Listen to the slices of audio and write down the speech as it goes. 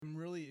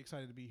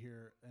excited to be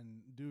here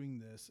and doing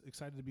this.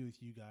 Excited to be with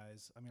you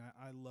guys. I mean,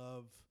 I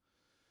love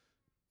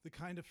the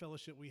kind of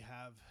fellowship we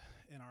have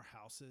in our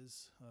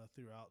houses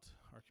throughout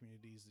our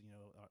communities. You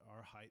know,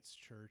 our Heights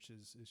Church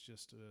is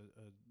just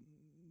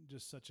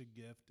just such a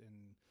gift,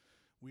 and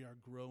we are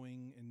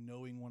growing and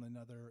knowing one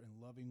another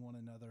and loving one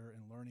another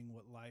and learning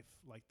what life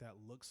like that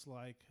looks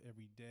like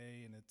every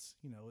day. And it's,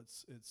 you know,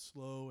 it's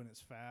slow and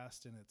it's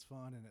fast and it's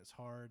fun and it's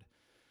hard.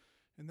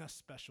 And that's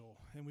special.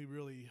 And we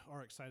really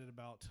are excited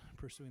about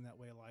pursuing that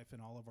way of life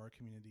in all of our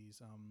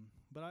communities.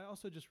 But I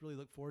also just really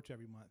look forward to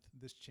every month,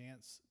 this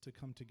chance to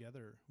come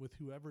together with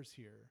whoever's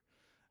here.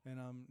 And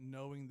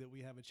knowing that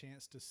we have a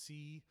chance to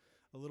see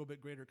a little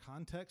bit greater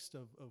context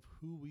of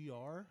who we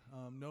are,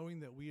 knowing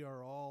that we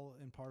are all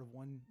in part of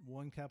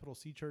one capital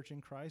C church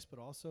in Christ, but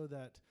also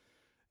that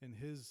in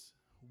his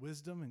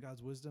wisdom and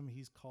God's wisdom,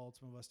 he's called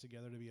some of us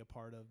together to be a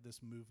part of this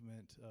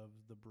movement of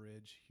the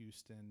Bridge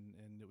Houston,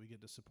 and that we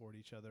get to support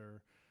each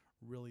other,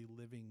 really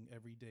living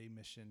everyday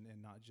mission and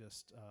not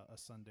just a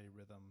Sunday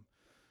rhythm.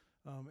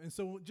 And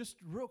so just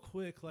real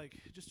quick, like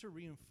just to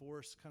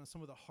reinforce kind of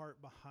some of the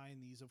heart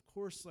behind these, of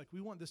course, like we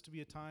want this to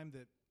be a time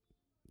that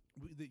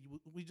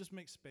we just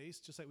make space,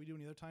 just like we do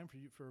any other time,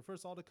 for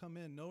us all to come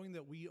in, knowing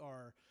that we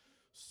are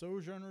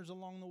sojourners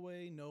along the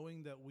way,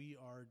 knowing that we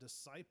are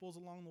disciples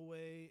along the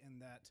way,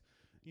 and that,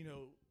 you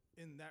know,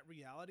 in that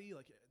reality,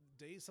 like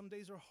some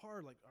days are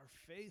hard, like our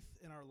faith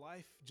in our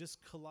life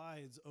just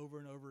collides over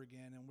and over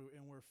again,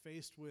 and we're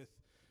faced with,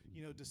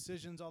 you know,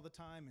 decisions all the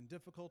time and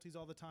difficulties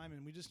all the time,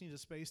 and we just need a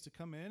space to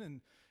come in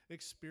and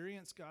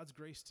experience God's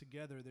grace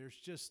together. There's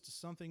just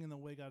something in the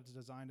way God has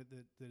designed it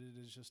that it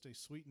is just a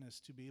sweetness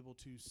to be able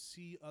to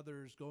see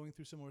others going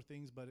through similar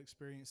things, but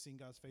experiencing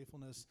God's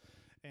faithfulness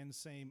in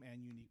same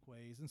and unique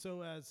ways. And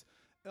so as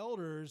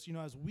elders, you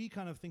know, as we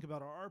kind of think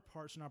about our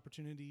parts and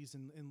opportunities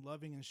in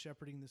loving and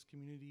shepherding this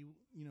community,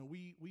 you know,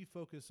 we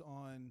focus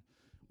on,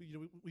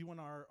 we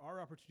want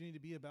our opportunity to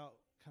be about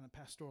kind of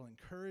pastoral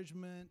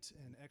encouragement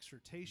and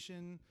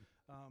exhortation.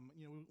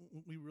 You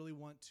know, we really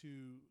want to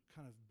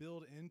kind of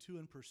build into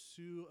and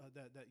pursue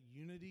that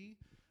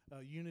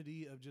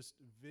unity of just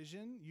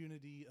vision,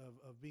 unity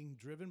of being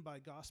driven by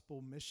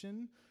gospel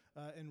mission,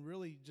 and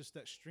really just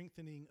that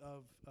strengthening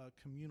of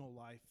communal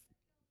life.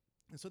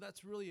 And so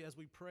that's really, as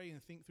we pray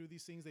and think through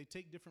these things, they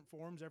take different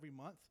forms every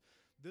month.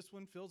 This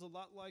one feels a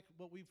lot like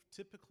what we've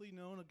typically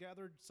known a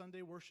gathered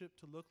Sunday worship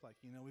to look like.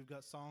 You know, we've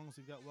got songs,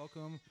 we've got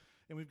welcome,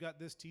 and we've got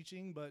this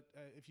teaching. But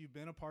if you've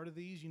been a part of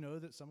these, you know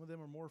that some of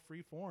them are more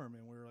free form.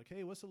 And we're like,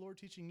 hey, what's the Lord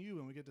teaching you?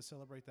 And we get to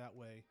celebrate that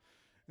way.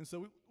 And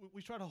so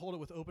we try to hold it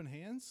with open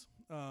hands.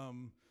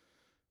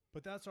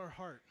 But that's our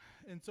heart.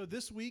 And so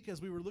this week,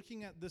 as we were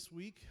looking at this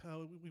week,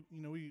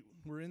 we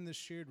were in this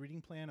shared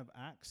reading plan of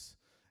Acts.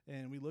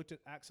 And we looked at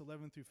Acts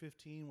 11 through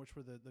 15, which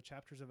were the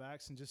chapters of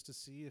Acts, and just to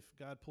see if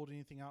God pulled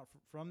anything out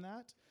from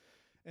that.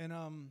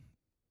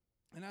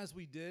 And as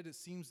we did, it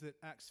seems that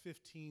Acts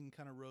 15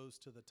 kind of rose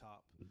to the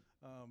top.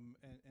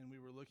 And we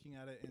were looking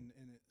at it, and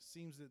it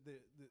seems that the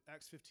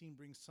Acts 15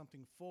 brings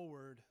something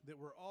forward that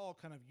we're all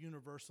kind of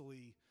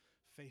universally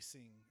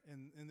facing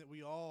and that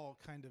we all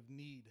kind of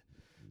need.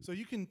 So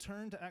you can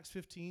turn to Acts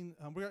 15.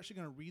 We're actually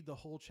going to read the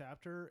whole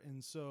chapter.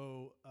 And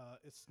so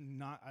it's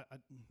not,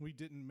 we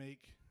didn't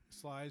make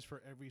slides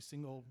for every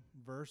single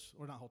verse,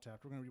 or not whole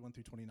chapter. We're going to read 1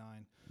 through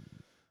 29.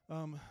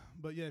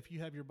 But yeah, if you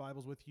have your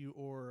Bibles with you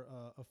or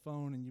a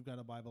phone and you've got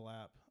a Bible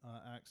app,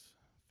 Acts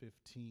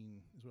 15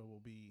 is where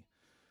we'll be.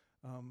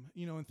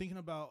 You know, and thinking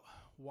about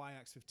why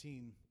Acts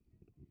 15,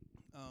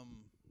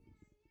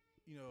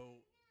 you know,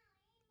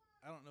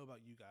 I don't know about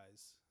you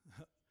guys,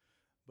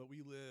 but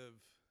we live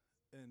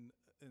in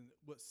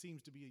what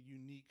seems to be a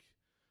unique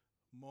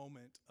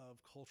moment of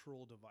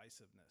cultural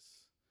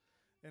divisiveness.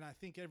 And I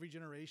think every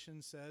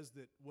generation says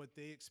that what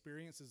they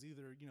experience is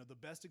either, you know, the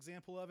best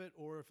example of it,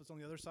 or if it's on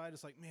the other side,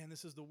 it's like, man,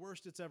 this is the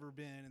worst it's ever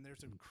been. And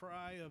there's a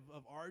cry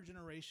of our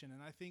generation. And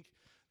I think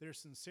there's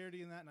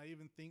sincerity in that. And I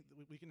even think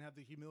that we can have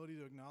the humility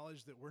to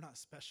acknowledge that we're not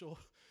special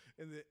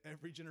and that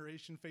every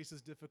generation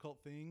faces difficult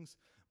things.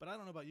 But I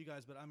don't know about you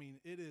guys, but I mean,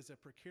 it is a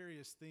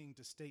precarious thing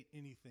to state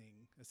anything.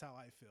 That's how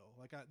I feel.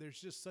 Like there's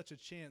just such a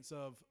chance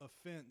of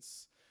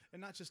offense, and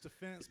not just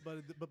offense,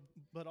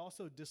 but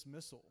also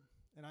dismissal.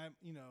 And I'm,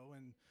 you know,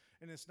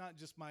 and it's not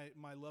just my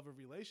love of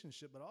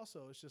relationship, but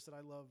also it's just that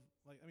I love,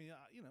 like, I mean,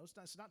 you know,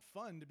 it's not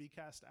fun to be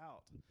cast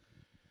out.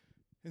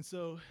 And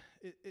so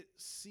it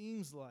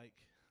seems like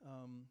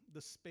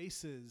the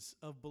spaces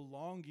of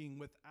belonging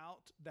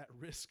without that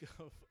risk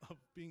of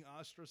being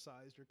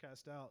ostracized or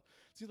cast out,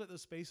 it seems like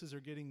those spaces are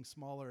getting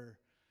smaller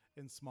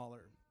and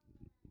smaller.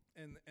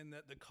 And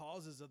that the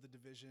causes of the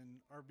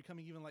division are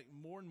becoming even like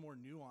more and more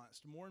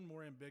nuanced, more and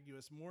more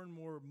ambiguous, more and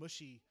more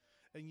mushy,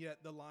 and yet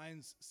the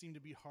lines seem to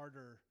be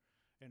harder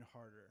and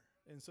harder.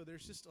 And so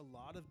there's just a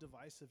lot of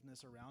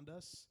divisiveness around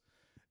us.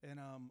 And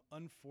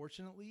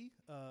unfortunately,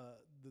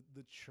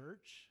 the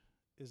church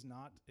is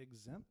not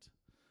exempt.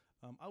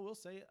 I will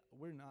say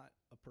we're not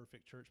a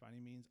perfect church by any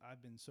means.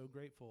 I've been so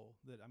grateful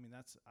that, I mean,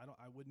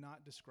 I would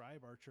not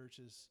describe our church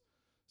as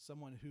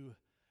someone who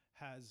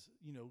has,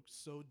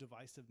 sowed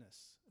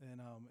divisiveness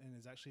and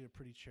is actually a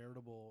pretty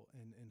charitable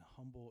and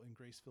humble and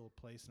grace-filled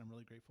place, and I'm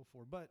really grateful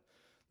for. But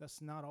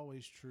that's not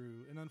always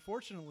true. And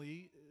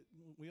unfortunately,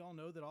 we all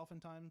know that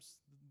oftentimes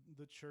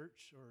the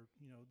church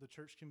the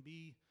church can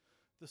be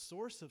the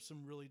source of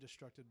some really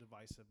destructive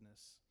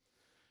divisiveness.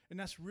 And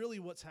that's really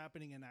what's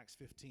happening in Acts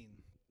 15.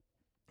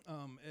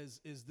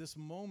 Is this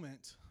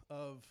moment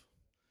of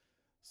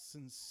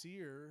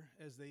sincere,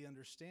 as they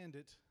understand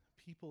it,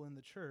 people in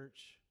the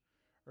church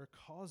are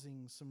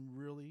causing some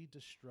really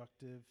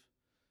destructive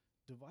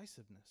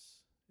divisiveness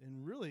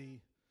and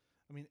really,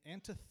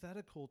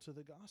 antithetical to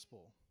the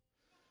gospel.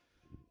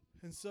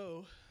 And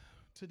so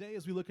today,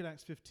 as we look at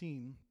Acts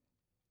 15,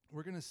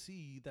 we're going to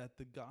see that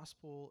the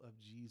gospel of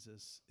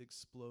Jesus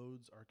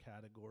explodes our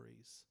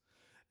categories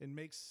and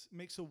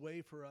makes a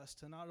way for us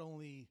to not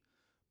only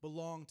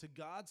belong to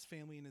God's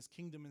family and his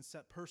kingdom and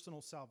set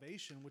personal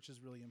salvation, which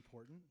is really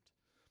important,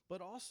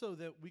 but also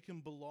that we can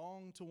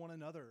belong to one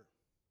another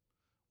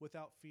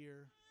without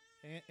fear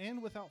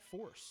and without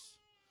force.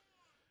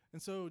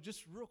 And so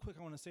just real quick,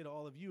 I want to say to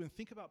all of you, and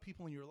think about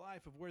people in your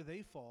life of where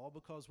they fall,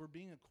 because we're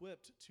being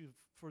equipped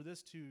for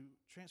this to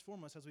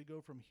transform us as we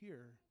go from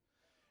here.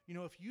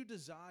 If you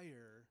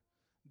desire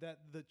that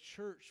the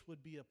church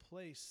would be a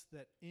place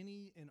that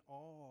any and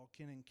all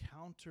can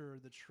encounter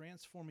the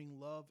transforming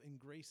love and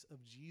grace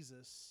of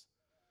Jesus,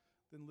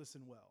 then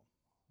listen well,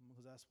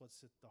 because that's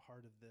what's at the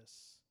heart of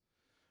this.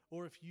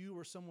 Or if you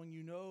or someone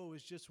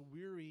is just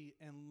weary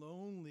and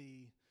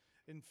lonely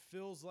and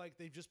feels like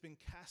they've just been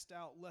cast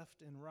out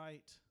left and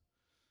right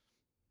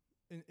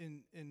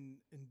and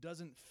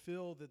doesn't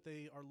feel that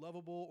they are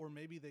lovable, or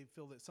maybe they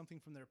feel that something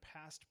from their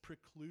past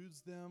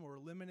precludes them or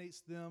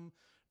eliminates them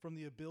from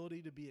the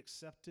ability to be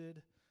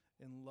accepted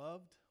and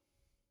loved,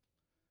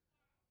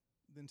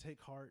 then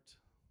take heart,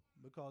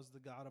 because the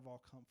God of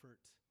all comfort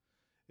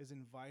is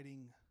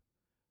inviting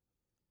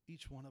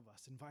each one of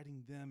us,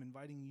 inviting them,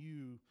 inviting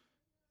you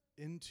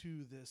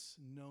into this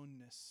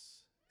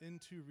knownness,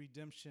 into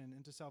redemption,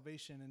 into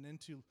salvation, and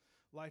into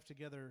life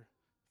together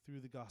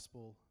through the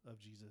gospel of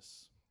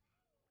Jesus.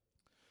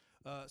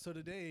 So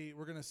today,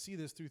 we're going to see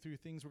this through three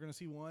things. We're going to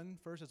see one,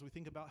 first, as we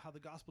think about how the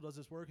gospel does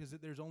this work, is that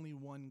there's only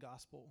one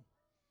gospel.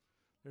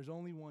 There's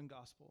only one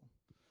gospel.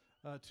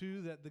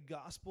 Two, that the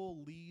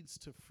gospel leads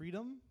to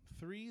freedom.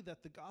 Three,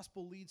 that the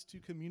gospel leads to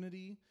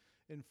community.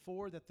 And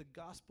four, that the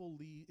gospel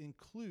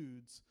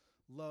includes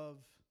love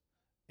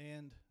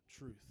and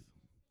truth.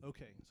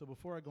 Okay, so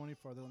before I go any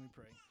farther, let me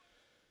pray.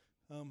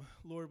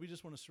 Lord, we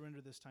just want to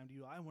surrender this time to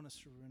you. I want to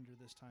surrender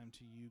this time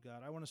to you,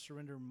 God. I want to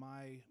surrender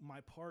my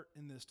part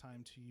in this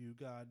time to you,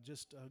 God.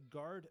 Just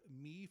guard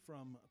me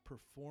from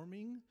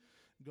performing.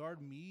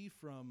 Guard me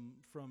from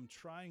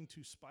trying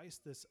to spice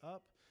this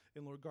up.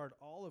 And Lord, guard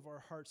all of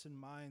our hearts and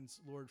minds,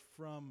 Lord,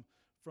 from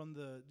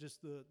the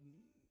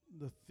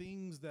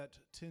things that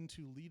tend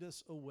to lead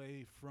us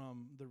away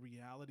from the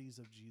realities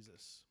of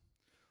Jesus.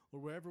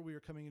 Lord, wherever we are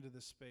coming into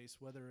this space,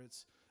 whether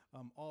it's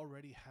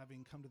already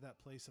having come to that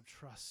place of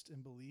trust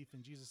and belief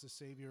in Jesus as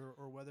Savior,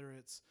 or whether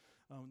it's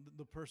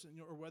the person,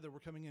 or whether we're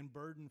coming in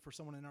burden for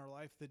someone in our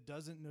life that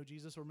doesn't know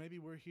Jesus, or maybe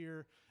we're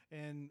here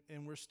and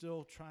we're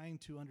still trying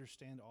to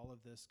understand all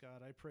of this,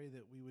 God, I pray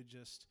that we would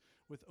just,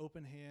 with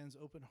open hands,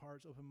 open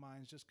hearts, open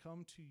minds, just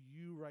come to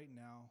you right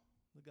now,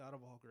 the God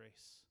of all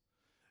grace.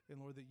 And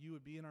Lord, that you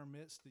would be in our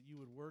midst, that you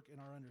would work in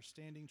our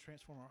understanding,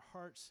 transform our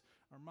hearts,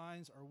 our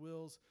minds, our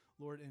wills,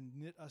 Lord, and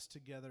knit us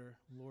together,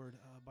 Lord,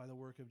 by the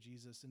work of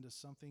Jesus into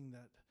something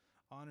that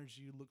honors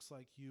you, looks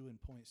like you,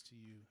 and points to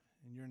you.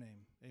 In your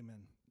name,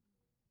 amen.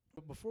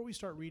 But before we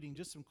start reading,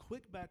 just some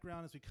quick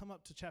background as we come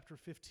up to chapter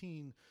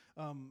 15.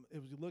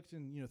 If we looked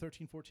in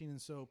 13, 14,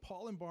 and so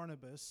Paul and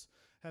Barnabas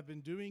have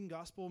been doing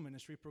gospel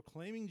ministry,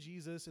 proclaiming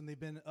Jesus, and they've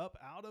been up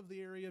out of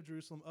the area of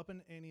Jerusalem, up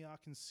in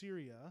Antioch in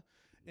Syria,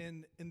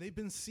 and they've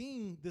been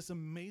seeing this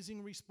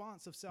amazing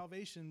response of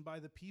salvation by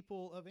the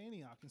people of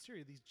Antioch in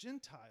Syria, these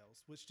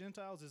Gentiles, which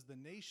Gentiles is the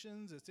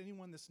nations, it's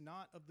anyone that's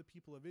not of the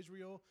people of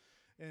Israel,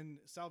 and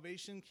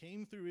salvation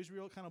came through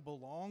Israel, kind of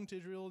belonged to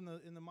Israel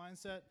in the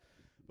mindset.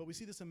 But we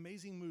see this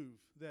amazing move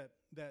that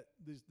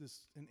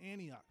this in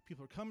Antioch,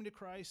 people are coming to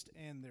Christ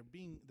and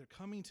they're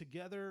coming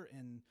together,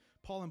 and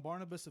Paul and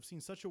Barnabas have seen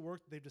such a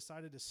work that they've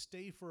decided to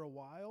stay for a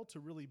while to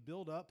really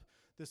build up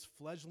this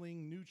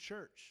fledgling new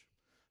church.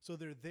 So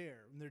they're there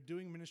and they're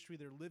doing ministry,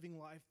 they're living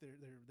life,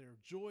 they're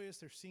joyous,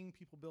 they're seeing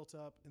people built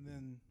up, and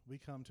then we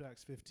come to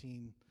Acts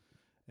 15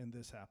 and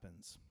this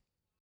happens.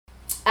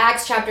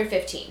 Acts chapter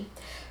 15.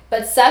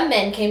 But some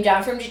men came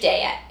down from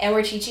Judea and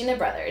were teaching the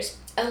brothers,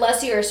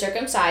 unless you are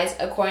circumcised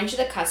according to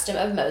the custom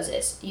of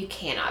Moses, you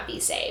cannot be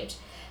saved.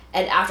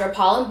 And after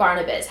Paul and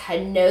Barnabas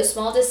had no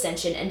small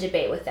dissension and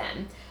debate with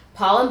them,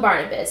 Paul and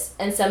Barnabas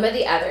and some of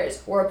the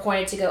others were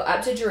appointed to go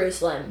up to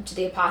Jerusalem to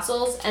the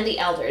apostles and the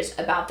elders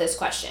about this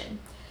question.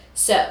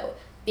 So,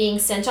 being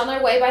sent on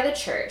their way by the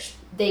church,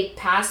 they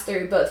passed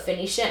through both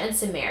Phoenicia and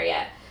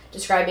Samaria,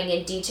 describing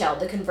in detail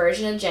the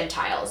conversion of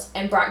Gentiles,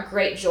 and brought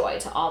great joy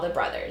to all the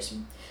brothers.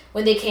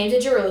 When they came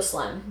to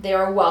Jerusalem, they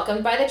were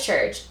welcomed by the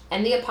church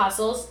and the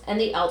apostles and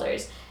the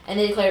elders, and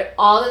they declared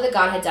all that the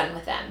God had done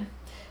with them.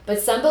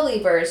 But some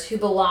believers who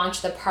belonged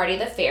to the party of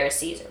the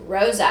Pharisees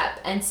rose up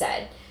and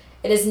said,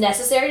 "It is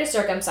necessary to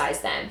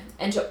circumcise them,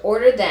 and to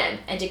order them,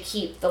 and to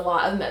keep the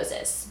law of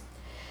Moses."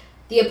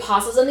 The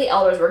apostles and the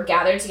elders were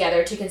gathered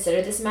together to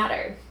consider this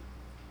matter.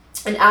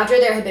 And after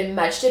there had been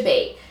much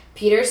debate,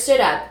 Peter stood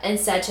up and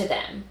said to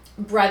them,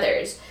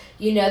 "Brothers,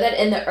 you know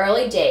that in the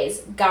early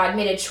days God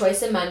made a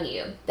choice among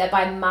you, that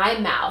by my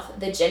mouth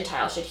the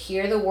Gentiles should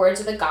hear the words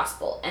of the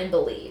gospel and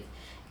believe.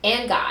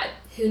 And God,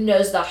 who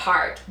knows the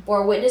heart,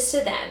 bore witness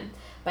to them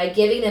by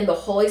giving them the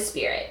Holy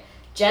Spirit,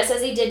 just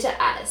as he did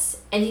to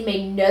us, and he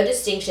made no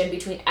distinction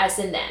between us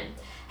and them,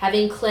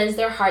 having cleansed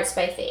their hearts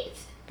by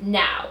faith.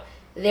 Now,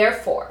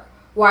 therefore,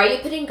 why are you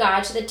putting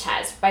God to the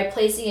test by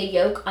placing a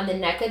yoke on the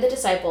neck of the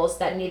disciples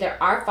that neither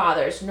our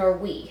fathers nor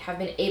we have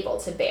been able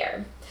to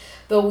bear?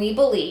 But we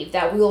believe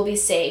that we will be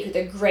saved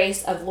through the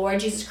grace of Lord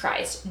Jesus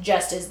Christ,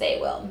 just as they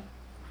will."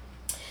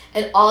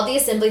 And all the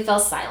assembly fell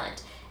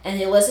silent, and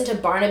they listened to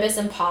Barnabas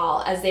and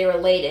Paul as they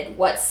related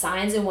what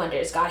signs and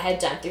wonders God had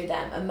done through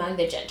them among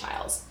the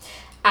Gentiles.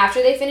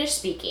 After they finished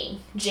speaking,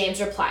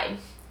 James replied,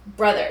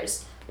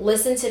 "Brothers,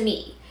 listen to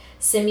me.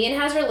 Simeon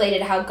has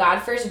related how God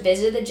first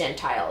visited the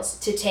Gentiles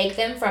to take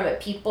them from a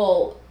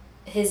people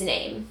his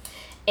name,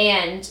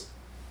 and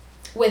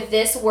with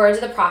this words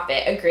of the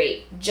prophet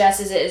agree, just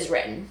as it is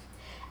written.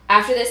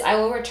 After this I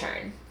will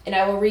return, and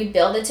I will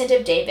rebuild the tent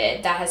of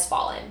David that has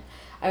fallen.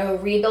 I will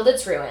rebuild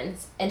its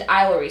ruins, and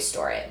I will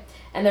restore it,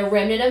 and the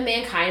remnant of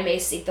mankind may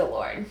seek the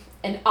Lord,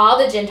 and all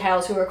the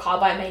Gentiles who are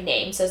called by my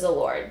name, says the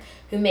Lord,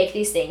 who make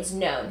these things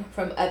known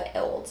from of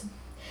old.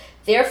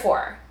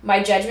 Therefore,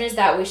 my judgment is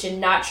that we should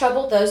not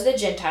trouble those of the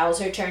Gentiles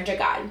who turn to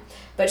God,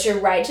 but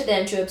should write to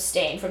them to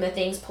abstain from the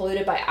things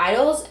polluted by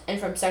idols, and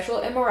from sexual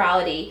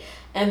immorality,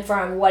 and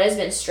from what has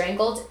been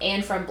strangled,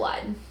 and from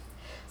blood.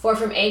 For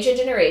from ancient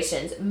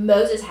generations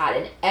Moses had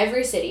in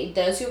every city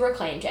those who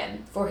proclaimed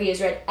him, for he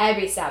is read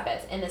every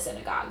Sabbath in the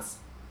synagogues.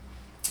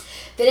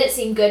 Then it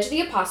seemed good to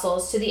the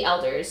apostles, to the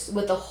elders,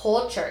 with the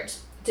whole church,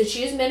 to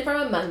choose men from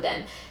among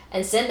them,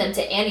 and send them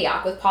to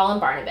Antioch with Paul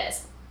and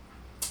Barnabas.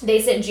 They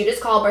sent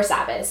Judas called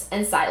Barsabbas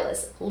and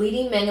Silas,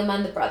 leading men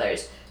among the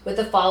brothers, with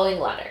the following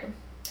letter.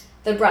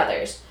 The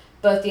brothers,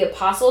 both the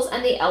apostles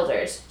and the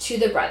elders, to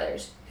the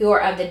brothers, who are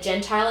of the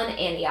Gentile in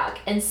Antioch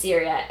and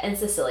Syria and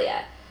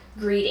Cilicia,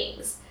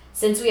 greetings.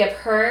 Since we have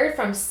heard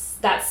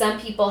that some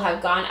people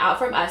have gone out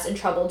from us and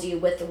troubled you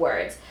with the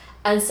words,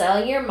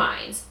 unsettling your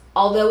minds,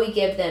 although we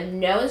give them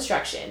no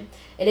instruction,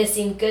 it has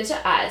seemed good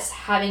to us,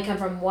 having come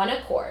from one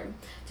accord,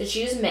 to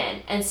choose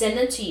men and send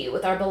them to you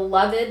with our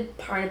beloved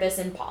Barnabas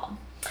and Paul,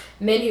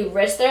 men who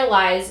risked their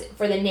lives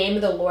for the name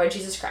of the Lord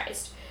Jesus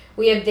Christ.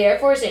 We have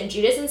therefore sent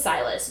Judas and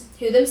Silas,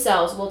 who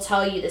themselves will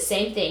tell you the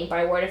same thing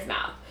by word of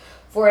mouth,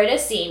 for it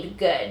has seemed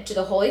good to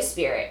the Holy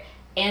Spirit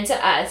and to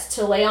us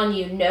to lay on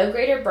you no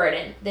greater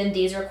burden than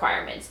these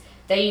requirements,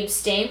 that you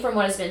abstain from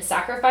what has been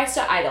sacrificed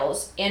to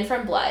idols, and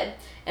from blood,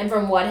 and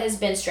from what has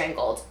been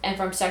strangled, and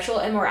from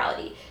sexual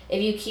immorality.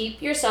 If you keep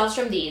yourselves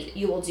from these,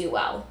 you will do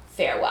well.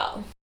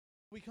 Farewell.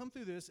 We come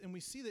through this and we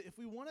see that if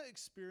we want to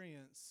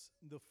experience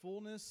the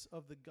fullness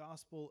of the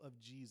gospel of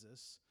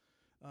Jesus,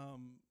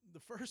 the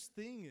first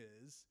thing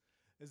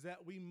is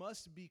that we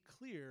must be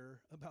clear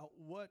about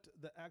what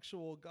the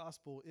actual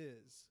gospel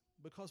is.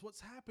 Because what's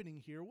happening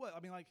here,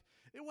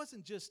 it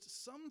wasn't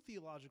just some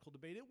theological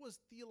debate. It was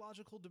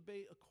theological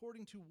debate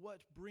according to what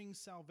brings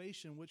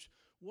salvation,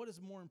 what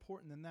is more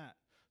important than that?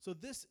 So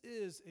this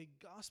is a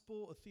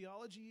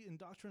theology and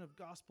doctrine of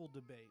gospel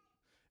debate.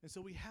 And so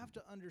we have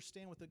to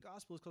understand what the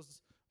gospel is,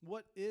 because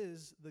what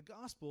is the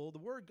gospel? The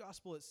word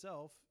gospel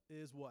itself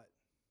is what?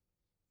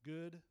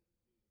 Good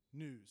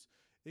news.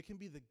 It can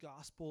be the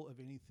gospel of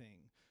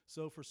anything.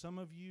 So for some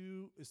of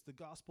you, it's the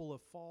gospel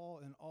of fall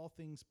and all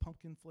things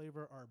pumpkin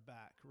flavor are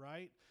back,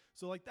 right?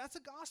 So that's a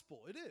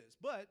gospel. It is.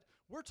 But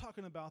we're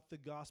talking about the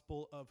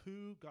gospel of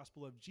who?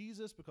 Gospel of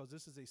Jesus, because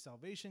this is a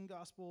salvation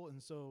gospel.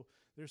 And so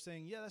they're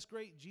saying, yeah, that's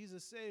great.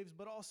 Jesus saves,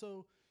 but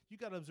also you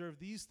got to observe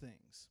these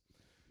things.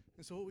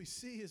 And so what we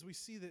see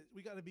that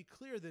we got to be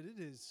clear that it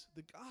is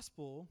the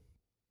gospel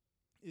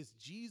is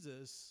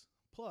Jesus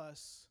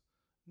plus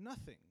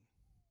nothing.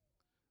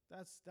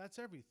 That's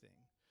everything.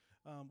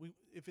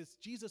 If it's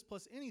Jesus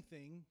plus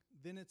anything,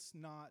 then it's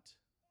not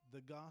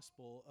the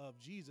gospel of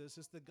Jesus.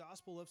 It's the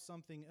gospel of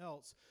something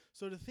else.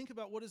 So to think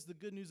about what is the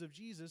good news of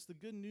Jesus, the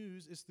good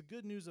news is the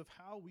good news of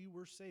how we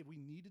were saved. We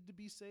needed to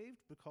be saved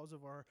because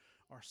of our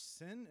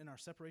sin and our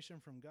separation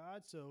from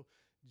God. So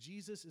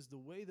Jesus is the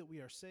way that we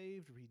are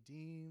saved,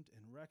 redeemed,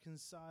 and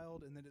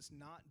reconciled, and that it's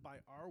not by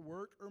our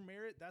work or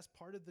merit. That's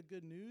part of the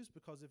good news,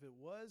 because if it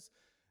was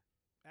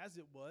as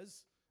it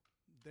was,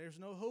 there's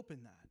no hope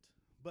in that.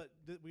 But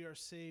that we are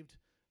saved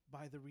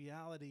by the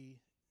reality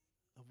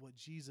of what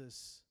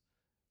Jesus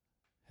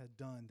had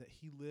done, that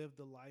he lived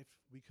the life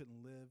we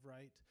couldn't live,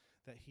 right?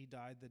 That he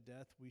died the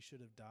death we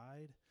should have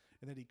died,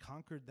 and that he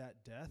conquered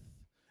that death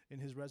in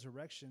his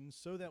resurrection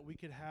so that we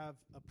could have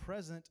a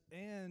present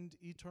and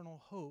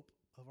eternal hope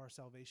of our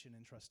salvation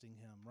and trusting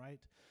him, right?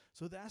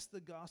 So that's the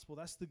gospel.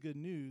 That's the good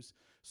news.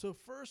 So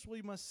first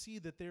we must see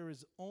that there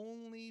is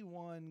only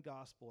one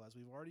gospel, as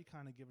we've already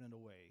kind of given it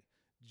away.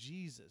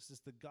 Jesus. It's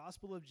the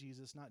gospel of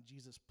Jesus, not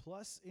Jesus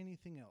plus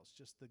anything else.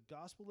 Just the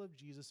gospel of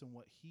Jesus and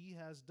what he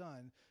has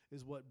done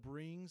is what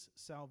brings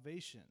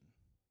salvation.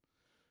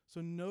 So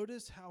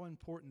notice how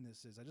important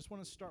this is. I just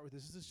want to start with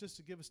this. This is just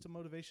to give us the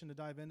motivation to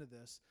dive into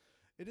this.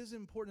 It is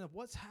important of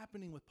what's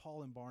happening with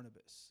Paul and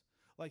Barnabas.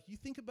 Like you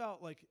think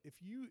about like if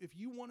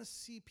you want to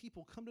see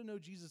people come to know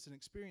Jesus and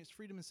experience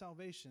freedom and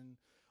salvation,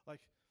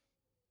 like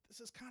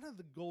this is kind of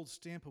the gold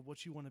stamp of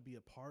what you want to be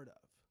a part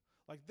of.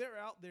 Like they're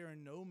out there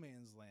in no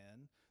man's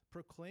land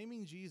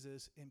proclaiming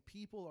Jesus and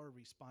people are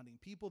responding.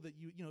 People that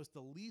you know, it's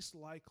the least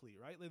likely,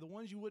 right? Like the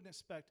ones you wouldn't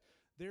expect,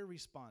 they're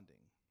responding.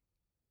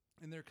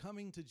 And they're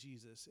coming to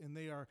Jesus and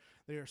they are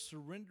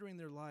surrendering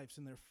their lives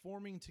and they're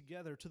forming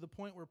together to the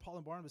point where Paul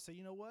and Barnabas say,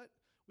 you know what?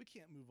 We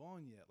can't move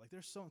on yet. Like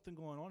there's something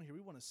going on here.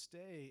 We want to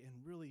stay and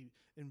really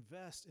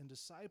invest and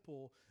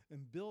disciple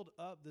and build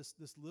up this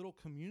little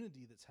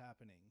community that's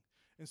happening.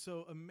 And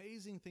so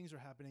amazing things are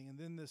happening. And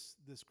then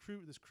this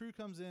crew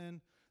comes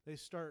in. They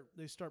start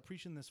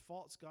preaching this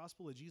false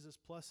gospel, a Jesus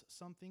plus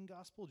something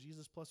gospel,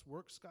 Jesus plus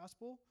works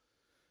gospel.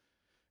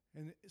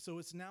 And so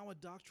it's now a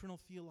doctrinal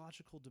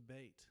theological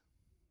debate.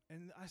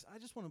 And I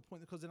just want to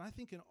point, because then I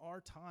think in our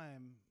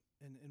time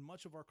and in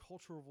much of our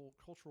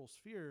cultural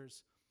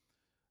spheres,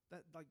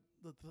 that like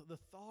the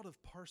thought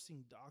of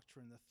parsing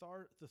doctrine,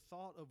 the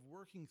thought of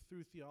working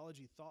through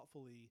theology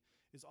thoughtfully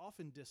is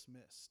often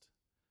dismissed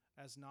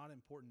as not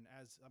important.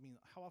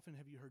 How often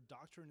have you heard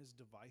doctrine is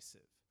divisive?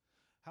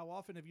 How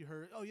often have you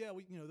heard, oh yeah,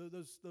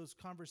 those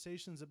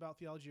conversations about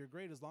theology are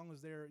great as long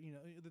as they're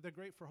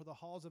great for the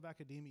halls of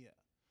academia,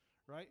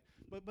 right?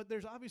 But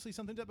there's obviously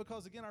something to that,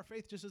 because again, our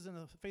faith just isn't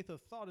a faith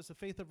of thought; it's a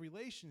faith of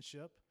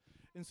relationship,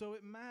 and so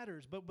it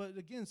matters. But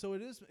again, so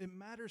it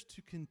matters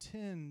to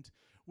contend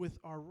with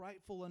our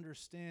rightful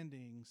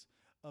understandings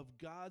of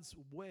God's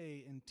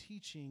way and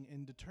teaching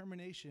and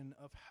determination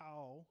of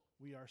how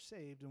we are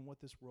saved and what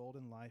this world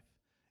and life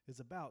is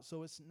about.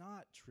 So it's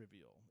not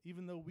trivial,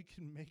 even though we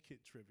can make it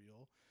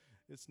trivial.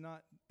 It's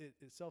not it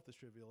itself is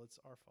trivial. It's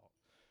our fault.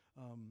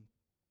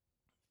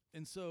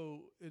 And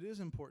so it is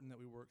important that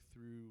we work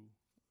through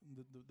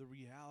the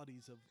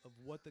realities of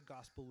what the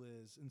gospel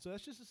is. And so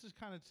this is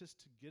kind of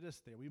just to get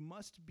us there. We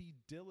must be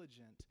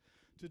diligent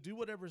to do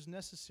whatever is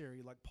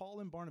necessary. Like Paul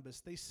and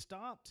Barnabas, they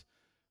stopped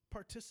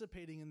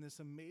participating in this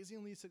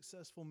amazingly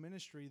successful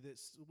ministry that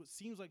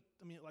seems like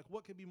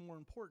what could be more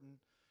important,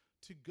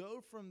 to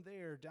go from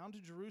there down to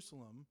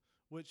Jerusalem,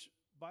 which,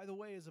 by the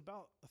way, is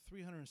about a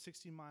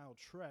 360-mile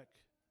trek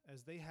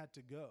as they had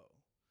to go.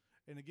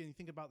 And again, you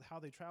think about how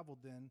they traveled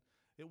then,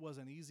 it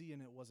wasn't easy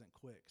and it wasn't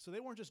quick. So they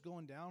weren't just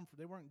going down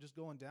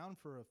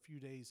for a few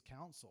days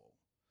counsel.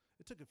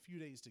 It took a few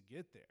days to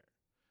get there.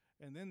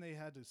 And then they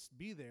had to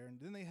be there,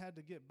 and then they had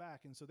to get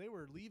back. And so they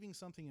were leaving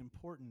something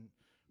important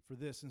for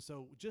this. And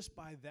so just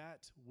by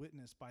that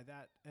witness, by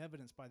that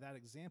evidence, by that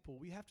example,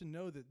 we have to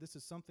know that this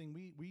is something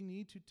we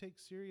need to take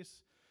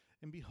serious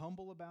and be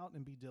humble about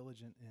and be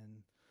diligent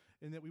in.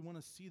 And that we want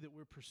to see that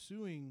we're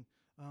pursuing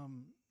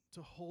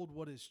to hold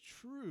what is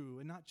true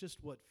and not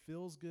just what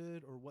feels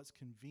good or what's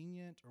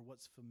convenient or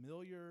what's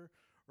familiar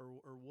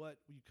or what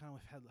we kind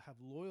of have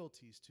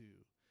loyalties to.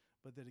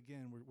 But that,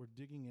 again, we're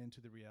digging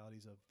into the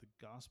realities of the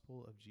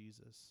gospel of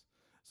Jesus.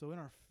 So in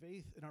our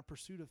faith, in our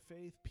pursuit of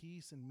faith,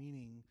 peace, and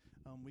meaning,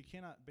 we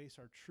cannot base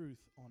our truth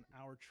on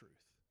our truth,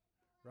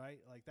 right?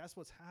 Like that's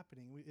what's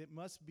happening. It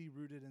must be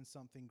rooted in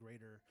something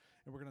greater.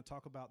 And we're going to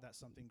talk about that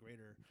something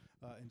greater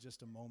in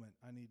just a moment.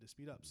 I need to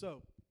speed up.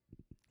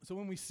 So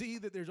when we see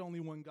that there's only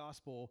one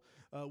gospel,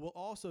 we'll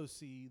also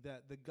see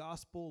that the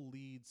gospel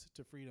leads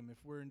to freedom. If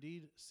we're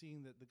indeed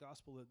seeing that that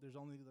there's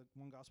only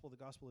one gospel, the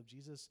gospel of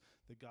Jesus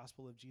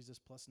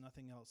plus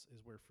nothing else is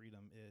where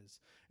freedom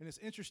is. And it's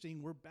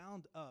interesting, we're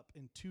bound up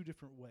in two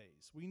different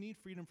ways. We need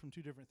freedom from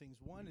two different things.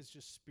 One is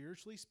just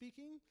spiritually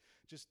speaking,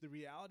 just the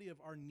reality of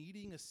our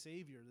needing a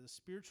savior, the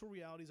spiritual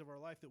realities of our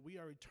life, that we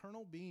are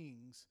eternal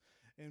beings.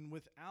 And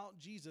without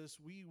Jesus,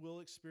 we will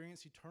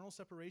experience eternal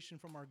separation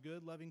from our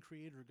good, loving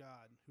Creator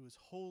God, who is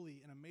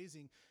holy and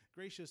amazing,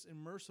 gracious and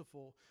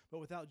merciful. But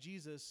without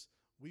Jesus,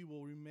 we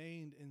will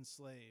remain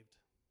enslaved.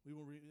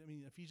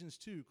 Ephesians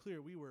 2,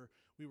 clear, we were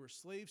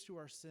slaves to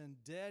our sin,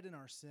 dead in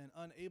our sin,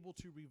 unable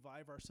to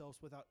revive ourselves,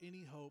 without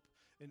any hope,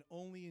 and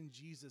only in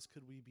Jesus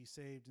could we be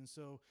saved. And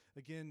so,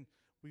 again,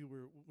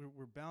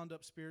 we're bound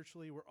up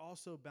spiritually. We're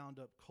also bound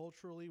up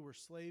culturally. We're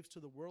slaves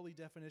to the worldly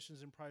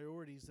definitions and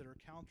priorities that are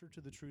counter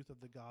to the truth of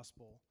the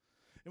gospel.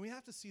 And we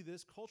have to see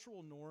this.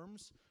 Cultural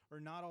norms are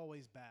not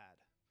always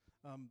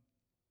bad.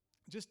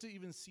 Just to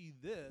even see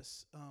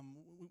this,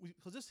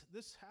 because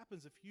this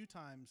happens a few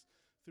times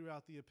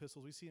throughout the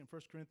epistles. We see it in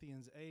 1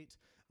 Corinthians 8.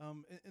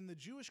 And the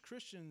Jewish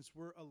Christians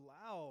were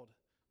allowed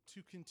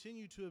to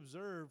continue to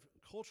observe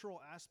cultural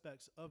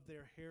aspects of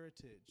their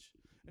heritage.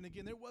 And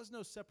again, there was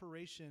no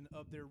separation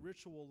of their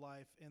ritual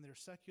life and their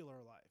secular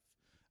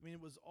life.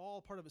 It was all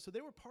part of it. So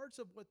they were parts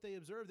of what they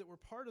observed that were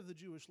part of the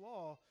Jewish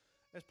law,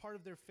 as part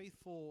of their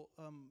faithful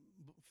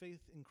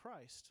faith in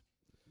Christ.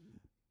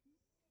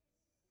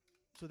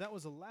 So that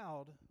was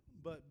allowed,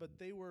 but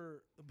they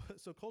were,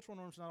 so cultural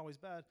norms are not always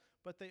bad,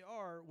 but they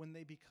are when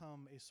they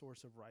become a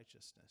source of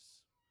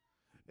righteousness.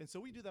 And so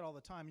we do that all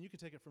the time, and you can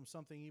take it from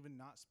something even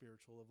not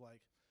spiritual of like,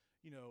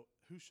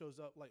 who shows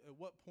up, like at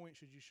what point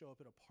should you show up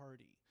at a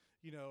party,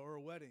 or a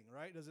wedding,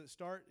 right? Does it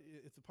start,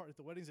 if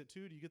the wedding's at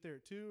 2, do you get there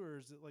at 2, or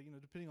is it like,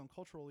 depending on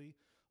culturally,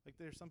 like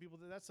there's some people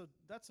that's a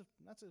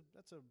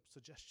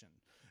suggestion.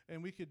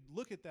 And we could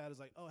look at that as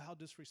like, oh, how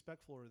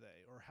disrespectful are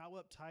they? Or how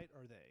uptight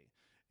are they?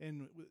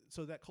 And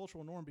so that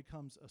cultural norm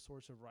becomes a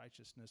source of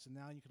righteousness. And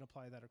now you can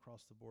apply that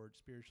across the board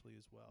spiritually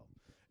as well.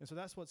 And so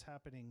that's what's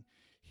happening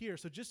here.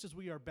 So just as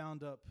we are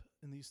bound up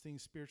in these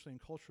things spiritually and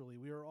culturally,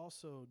 we are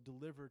also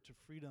delivered to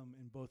freedom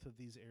in both of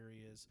these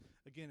areas.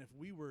 Again, if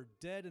we were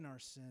dead in our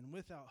sin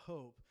without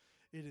hope,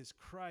 it is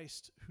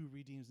Christ who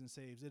redeems and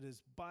saves. It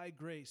is by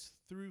grace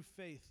through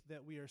faith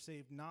that we are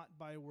saved, not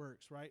by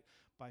works, right?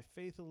 By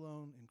faith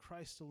alone and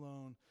Christ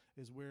alone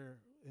is where,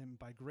 and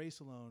by grace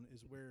alone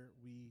is where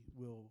we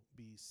will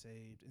be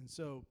saved. And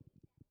so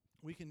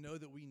we can know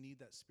that we need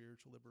that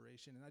spiritual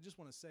liberation. And I just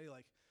want to say,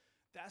 like,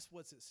 that's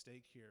what's at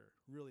stake here,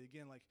 really.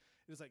 Again, like,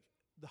 it is like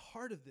the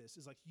heart of this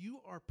is like you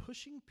are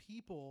pushing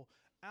people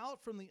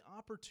out from the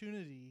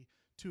opportunity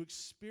to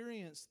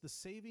experience the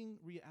saving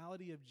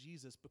reality of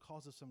Jesus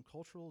because of some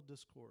cultural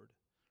discord,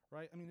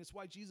 right? I mean, it's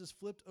why Jesus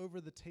flipped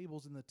over the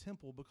tables in the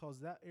temple, because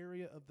that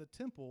area of the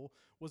temple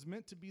was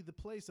meant to be the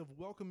place of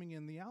welcoming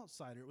in the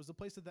outsider. It was a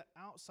place that the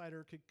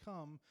outsider could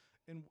come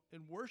and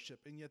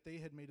worship, and yet they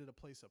had made it a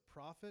place of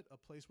profit, a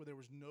place where there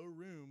was no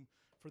room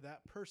for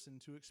that person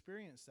to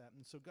experience that.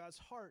 And so God's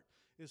heart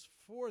is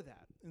for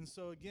that. And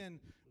so again,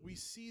 we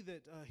see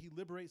that he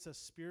liberates us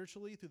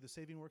spiritually through the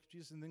saving work of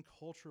Jesus, and then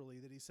culturally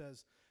that he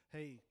says,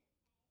 hey,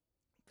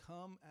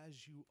 come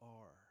as you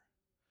are.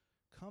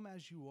 Come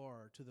as you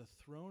are to the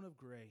throne of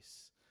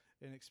grace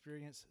and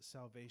experience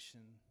salvation.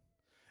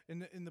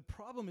 And the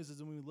problem is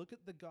when we look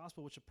at the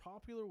gospel, which is a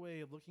popular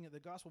way of looking at the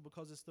gospel,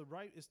 because it's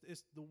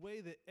the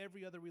way that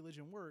every other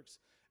religion works,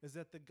 is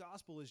that the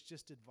gospel is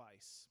just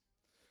advice.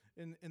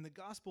 And the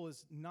gospel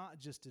is not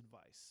just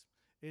advice.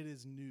 It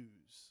is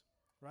news,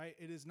 right?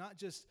 It is not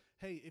just,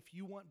 hey, if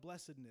you want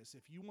blessedness,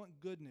 if you want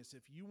goodness,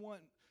 if you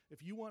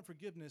want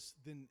forgiveness,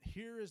 then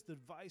here is the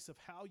advice of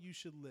how you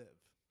should live.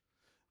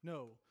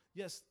 No.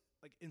 Yes,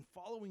 like in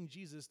following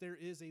Jesus, there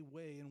is a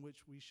way in which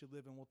we should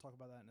live, and we'll talk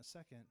about that in a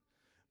second.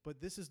 But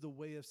this is the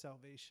way of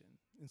salvation.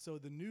 And so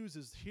the news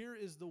is, here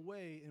is the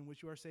way in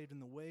which you are saved,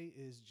 and the way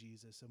is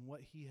Jesus and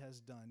what he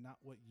has done, not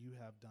what you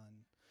have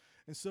done.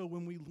 And so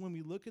when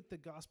we look at the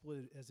gospel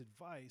as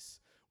advice,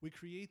 we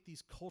create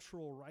these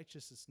cultural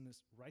righteousnesses,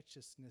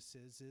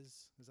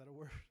 is that a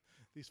word?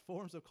 These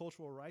forms of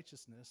cultural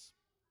righteousness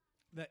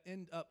that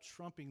end up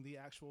trumping the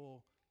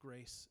actual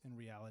grace and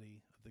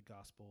reality of the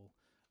gospel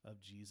of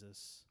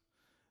Jesus.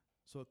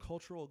 So a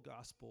cultural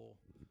gospel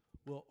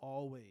will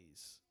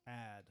always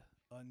add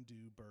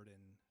undue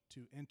burden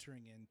to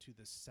entering into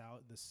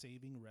the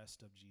saving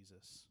rest of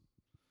Jesus.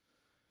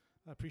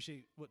 I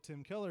appreciate what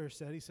Tim Keller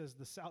said. He says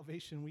the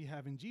salvation we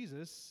have in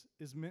Jesus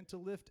is meant to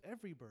lift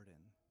every burden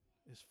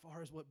as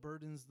far as what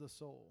burdens the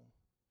soul.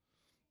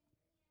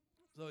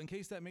 So in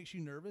case that makes you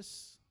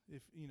nervous,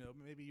 if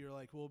maybe you're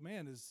like, well,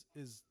 man,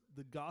 is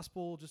the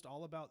gospel just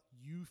all about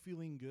you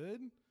feeling good?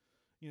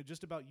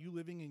 Just about you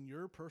living in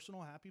your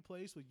personal happy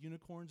place with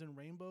unicorns and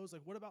rainbows?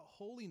 Like, what about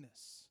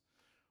holiness?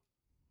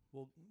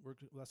 Well,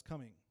 that's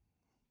coming.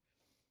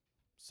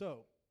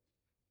 So,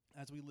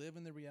 as we live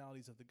in the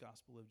realities of the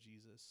gospel of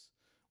Jesus,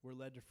 we're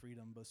led to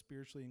freedom, both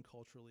spiritually and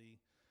culturally.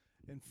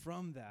 And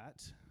from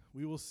that,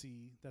 we will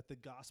see that the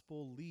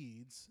gospel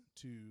leads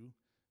to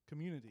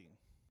community.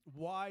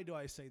 Why do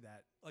I say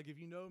that? Like, if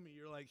you know me,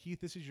 you're like, Heath,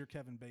 this is your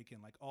Kevin Bacon.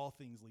 Like, all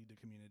things lead to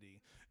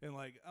community. And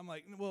I'm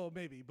like, well,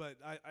 maybe. But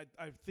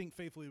I think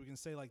faithfully we can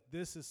say, like,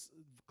 this is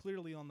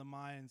clearly on the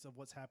minds of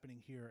what's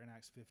happening here in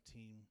Acts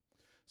 15.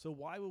 So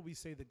why will we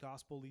say the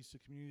gospel leads to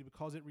community?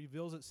 Because it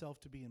reveals itself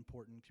to be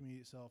important,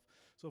 community itself.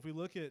 So if we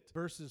look at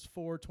verses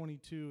 4,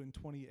 22, and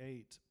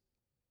 28,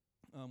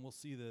 we'll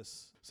see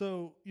this.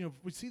 So,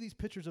 we see these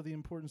pictures of the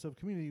importance of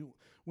community.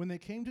 When they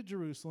came to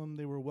Jerusalem,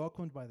 they were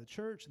welcomed by the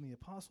church and the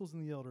apostles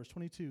and the elders.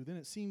 22, then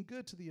it seemed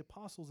good to the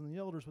apostles and the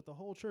elders with the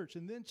whole church.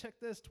 And then check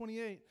this,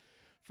 28,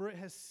 for it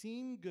has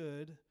seemed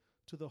good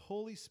to the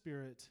Holy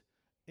Spirit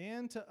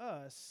and to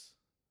us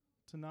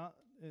to not,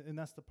 and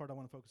that's the part I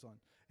want to focus on.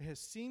 It has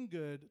seemed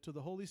good to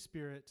the Holy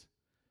Spirit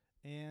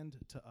and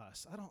to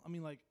us.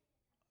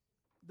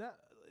 That,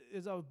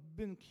 as I've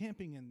been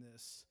camping in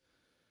this,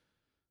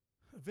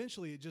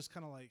 eventually it just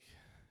kind of like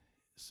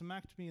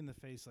smacked me in the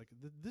face. Like,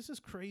 this is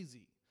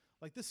crazy.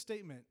 Like, this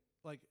statement,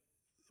 like,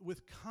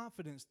 with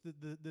confidence,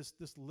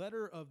 this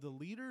letter of the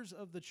leaders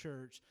of the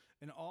church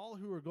and all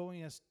who are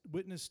going as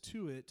witness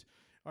to it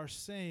are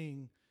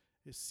saying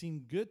it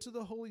seemed good to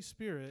the Holy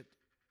Spirit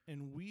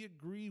and we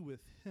agree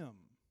with him.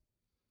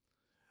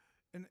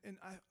 And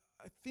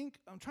I think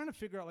I'm trying to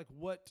figure out like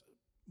what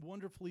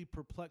wonderfully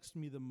perplexed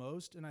me the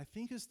most, and I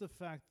think is the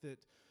fact that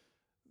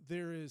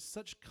there is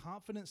such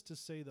confidence to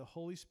say the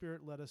Holy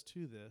Spirit led us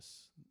to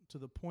this, to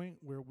the point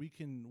where we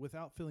can,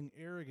 without feeling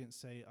arrogant,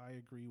 say, I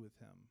agree with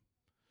him.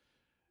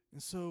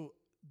 And so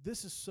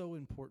this is so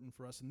important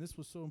for us, and this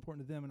was so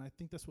important to them, and I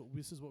think this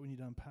is what we need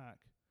to unpack.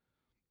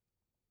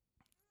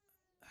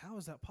 How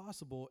is that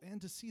possible?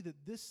 And to see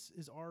that this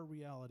is our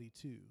reality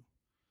too.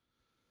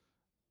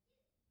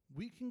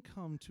 We can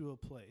come to a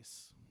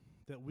place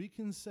that we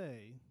can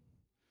say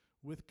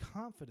with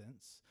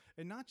confidence,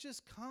 and not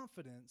just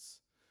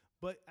confidence,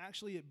 but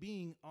actually it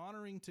being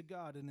honoring to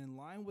God and in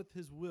line with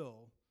his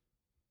will,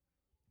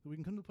 that we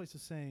can come to a place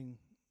of saying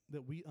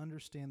that we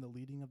understand the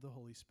leading of the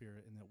Holy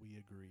Spirit and that we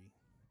agree.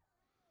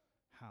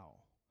 How?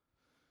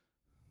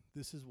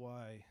 This is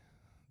why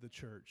the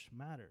church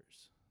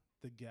matters.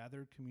 The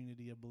gathered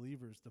community of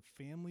believers,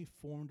 the family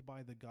formed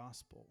by the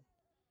gospel.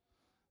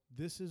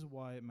 This is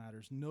why it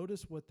matters.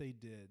 Notice what they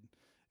did.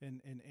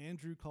 And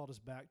Andrew called us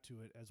back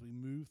to it as we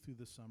move through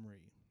the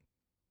summary.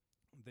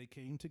 They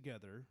came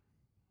together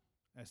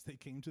as they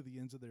came to the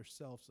ends of their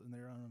selves and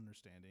their own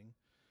understanding,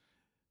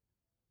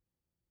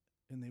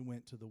 and they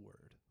went to the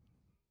Word.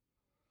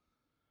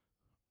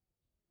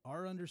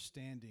 Our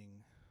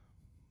understanding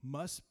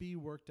must be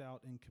worked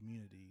out in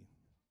community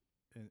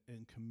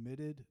and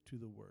committed to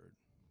the Word.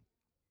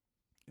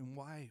 And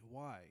why?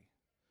 Why?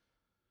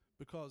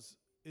 Because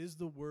is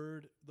the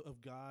Word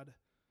of God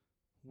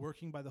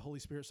working by the Holy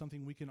Spirit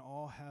something we can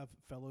all have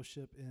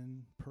fellowship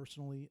in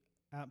personally?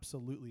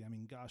 Absolutely. I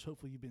mean, gosh,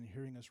 hopefully you've been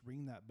hearing us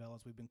ring that bell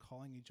as we've been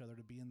calling each other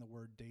to be in the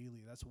Word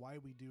daily. That's why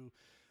we do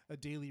a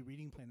daily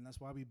reading plan, and that's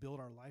why we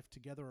build our life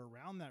together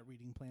around that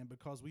reading plan,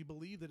 because we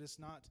believe that it's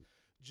not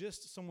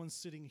just someone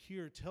sitting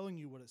here telling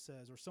you what it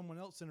says or someone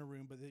else in a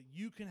room, but that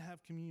you can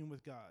have communion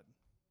with God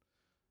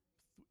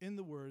in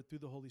the Word through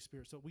the Holy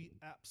Spirit. So we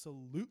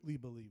absolutely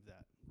believe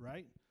that,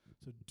 right?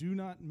 So do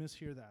not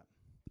mishear that.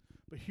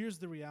 But here's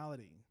the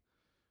reality.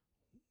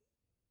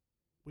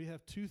 We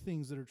have two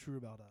things that are true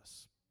about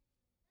us.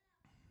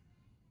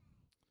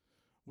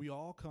 We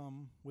all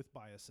come with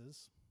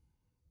biases,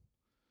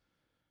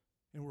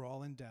 and we're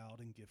all endowed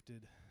and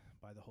gifted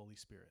by the Holy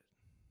Spirit.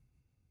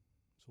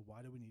 So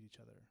why do we need each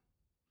other?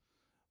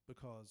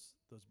 Because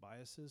those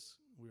biases,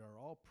 we are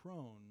all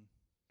prone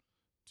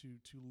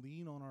to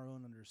lean on our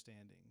own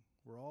understanding.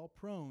 We're all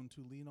prone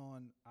to lean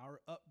on our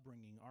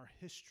upbringing, our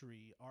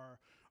history,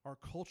 our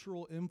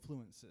cultural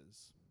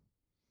influences.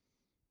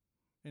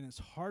 And it's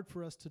hard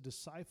for us to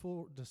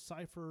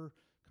decipher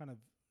kind of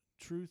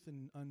truth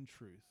and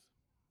untruth.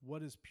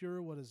 What is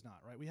pure, what is not,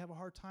 right? We have a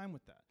hard time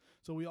with that.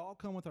 So we all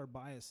come with our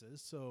biases.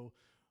 So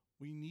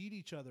we need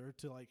each other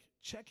to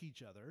check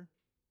each other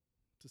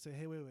to say,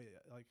 hey, wait,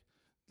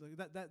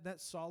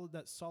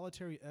 that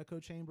solitary echo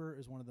chamber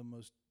is one of the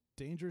most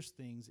dangerous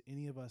things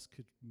any of us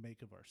could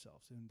make of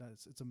ourselves. And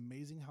it's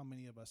amazing how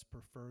many of us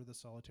prefer the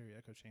solitary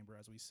echo chamber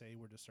as we say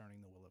we're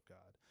discerning the will of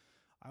God.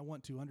 I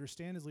want to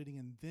understand his leading,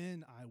 and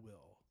then I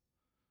will.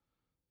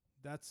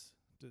 That's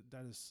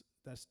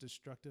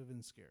destructive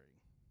and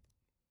scary,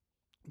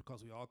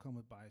 because we all come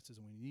with biases,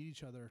 and we need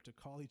each other to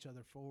call each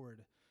other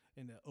forward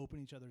and to open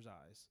each other's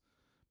eyes,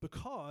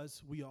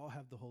 because we all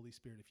have the Holy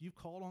Spirit. If you've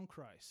called on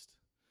Christ,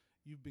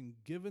 you've been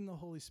given the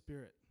Holy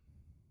Spirit.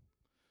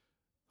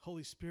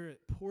 Holy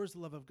Spirit pours the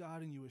love of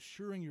God in you,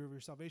 assuring you of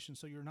your salvation,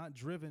 so you're not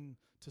driven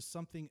to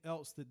something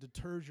else that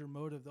deters your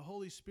motive. The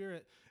Holy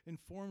Spirit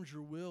informs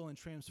your will and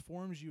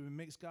transforms you and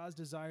makes God's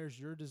desires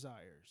your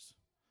desires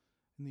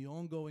in the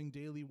ongoing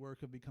daily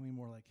work of becoming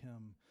more like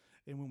him.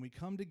 And when we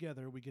come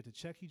together, we get to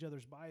check each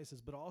other's biases,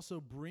 but also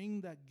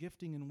bring that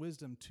gifting and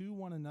wisdom to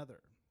one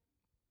another.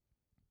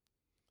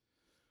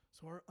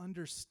 So our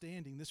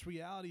understanding, this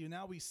reality, and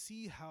now we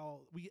see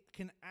how we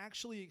can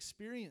actually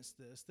experience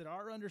this, that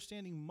our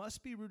understanding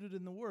must be rooted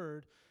in the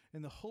Word,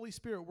 and the Holy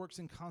Spirit works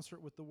in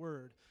concert with the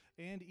Word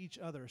and each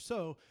other.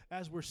 So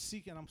as we're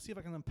seeking, I'm see if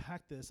I can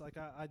unpack this. I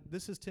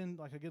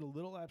get a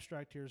little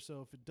abstract here,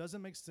 so if it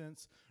doesn't make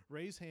sense,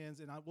 raise hands,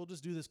 and we'll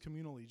just do this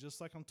communally,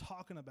 just like I'm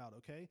talking about,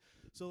 okay?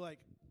 So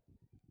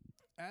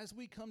as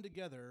we come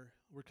together,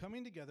 we're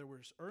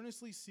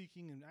earnestly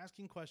seeking and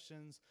asking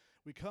questions.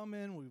 We come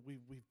in,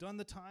 we've done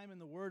the time in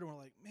the Word, and we're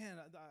like, man,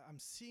 I'm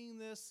seeing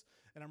this,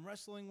 and I'm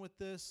wrestling with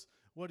this.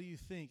 What do you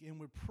think? And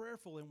we're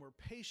prayerful, and we're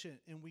patient,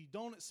 and we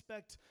don't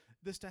expect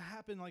this to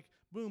happen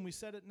boom, we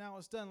said it, now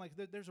it's done.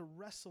 There's a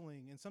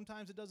wrestling, and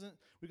sometimes it doesn't.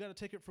 We got to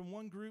take it from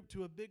one group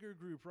to a bigger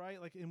group, right?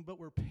 But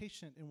we're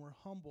patient, and we're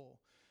humble.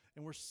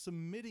 And we're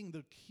submitting.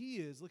 The key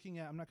is looking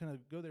at, I'm not going to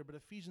go there, but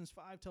Ephesians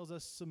 5 tells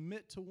us,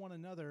 submit to one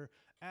another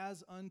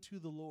as unto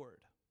the Lord.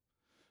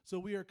 So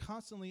we are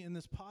constantly in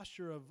this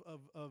posture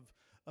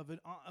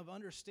of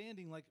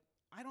understanding,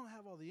 I don't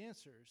have all the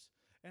answers,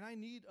 and I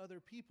need other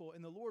people.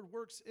 And the Lord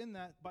works in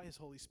that by his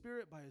Holy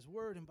Spirit, by his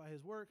Word, and by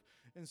his work.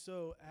 And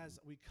so as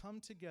we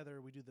come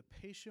together, we do the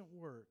patient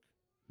work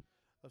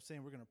of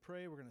saying we're going to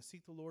pray, we're going to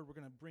seek the Lord, we're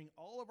going to bring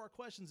all of our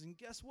questions. And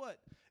guess what?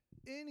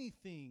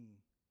 Anything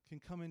can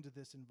come into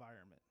this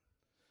environment.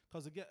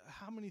 Because again,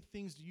 how many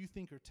things do you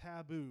think are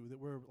taboo that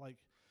we're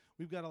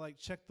we've got to like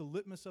check the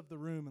litmus of the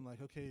room and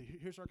like, okay,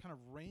 here's our kind of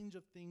range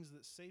of things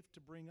that's safe to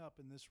bring up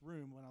in this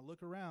room. When I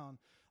look around,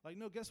 like,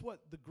 no, guess what?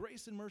 The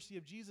grace and mercy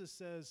of Jesus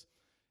says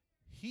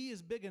he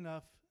is big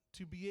enough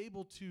to be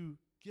able to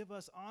give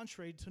us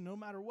entree to no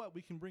matter what,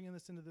 we can bring in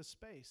into this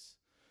space.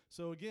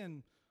 So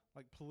again,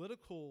 like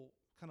political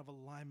kind of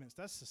alignments,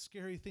 that's a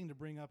scary thing to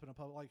bring up in a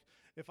public. Like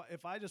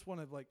if I just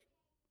want to like,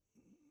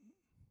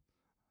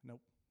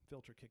 nope,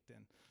 filter kicked in.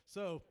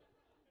 So,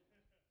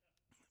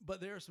 but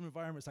there are some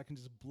environments I can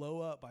just blow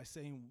up by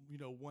saying,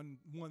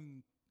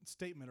 one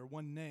statement or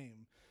one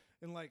name.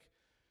 And like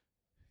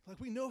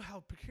we know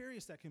how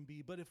precarious that can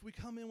be, but if we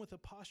come in with a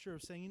posture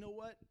of saying, you know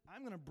what,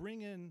 I'm going to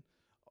bring in,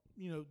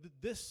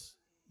 this,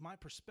 my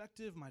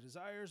perspective, my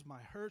desires, my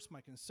hurts,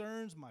 my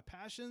concerns, my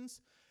passions,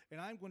 and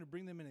I'm going to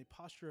bring them in a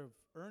posture of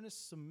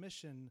earnest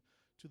submission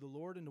to the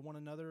Lord and to one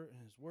another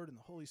and his word and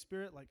the Holy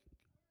Spirit. Like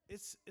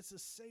it's a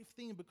safe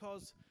thing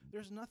because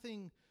there's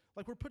nothing,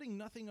 like we're putting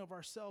nothing of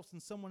ourselves in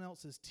someone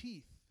else's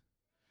teeth.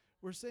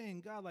 We're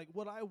saying, God, like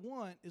what I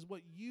want is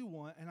what you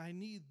want, and I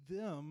need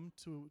them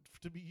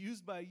to be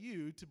used by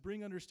you to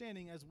bring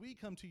understanding as we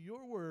come to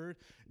your word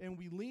and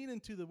we lean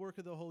into the work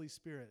of the Holy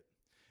Spirit.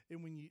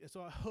 And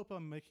so I hope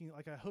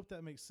I hope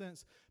that makes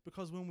sense,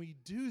 because when we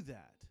do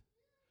that,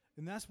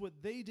 and that's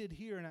what they did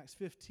here in Acts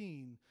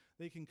 15,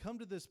 they can come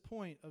to this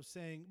point of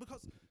saying,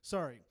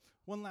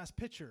 one last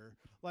picture,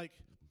 like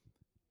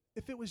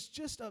if it was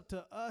just up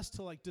to us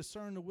to like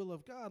discern the will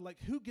of God, like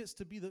who gets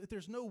to be if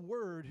there's no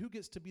word, who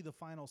gets to be the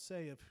final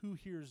say of who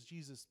hears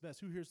Jesus best,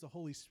 who hears the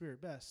Holy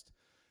Spirit best?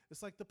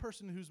 It's like the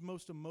person who's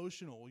most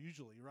emotional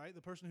usually, right?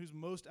 The person who's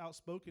most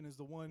outspoken is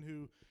the one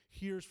who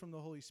hears from the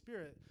Holy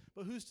Spirit.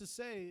 But who's to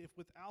say if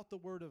without the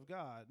word of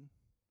God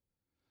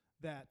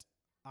that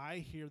I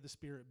hear the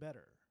Spirit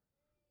better?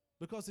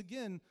 Because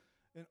again,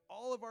 in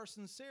all of our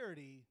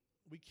sincerity,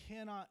 we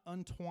cannot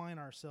untwine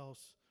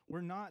ourselves.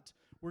 We're not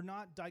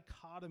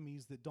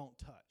dichotomies that don't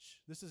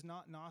touch. This is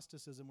not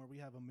Gnosticism where we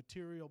have a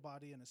material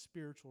body and a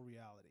spiritual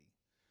reality.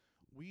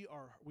 We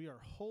are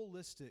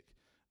holistic.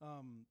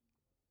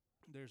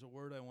 There's a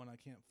word I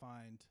can't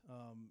find.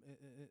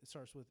 It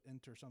starts with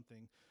int or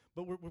something.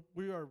 But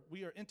we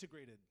are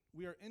integrated.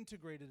 We are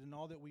integrated in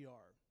all that we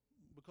are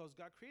because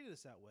God created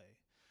us that way.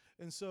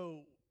 And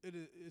so it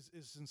is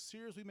as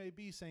sincere as we may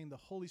be saying the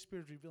Holy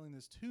Spirit is revealing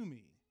this to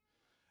me.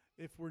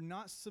 If we're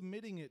not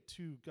submitting it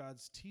to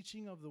God's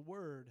teaching of the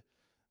word,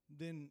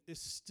 then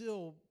it's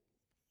still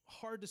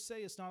hard to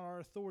say it's not our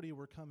authority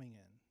we're coming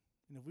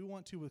in. And if we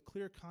want to, with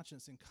clear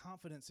conscience and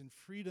confidence and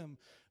freedom,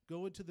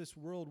 go into this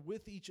world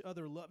with each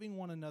other, loving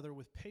one another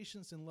with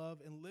patience and love,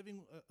 and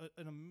living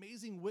an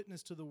amazing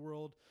witness to the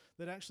world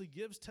that actually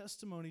gives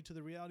testimony to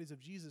the realities of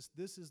Jesus,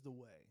 this is the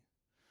way.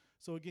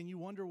 So again, you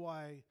wonder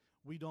why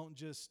we don't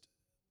just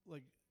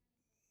like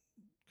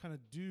kind of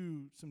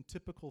do some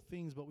typical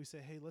things, but we say,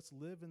 hey, let's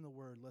live in the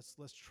word.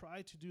 Let's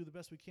try to do the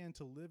best we can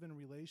to live in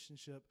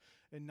relationship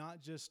and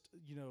not just,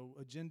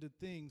 agendaed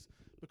things,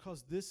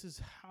 because this is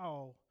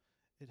how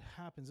it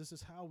happens. This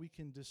is how we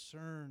can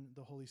discern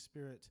the Holy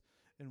Spirit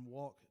and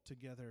walk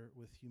together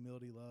with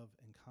humility, love,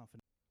 and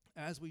confidence.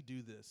 As we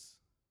do this,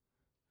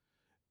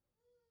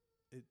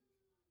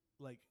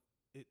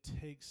 it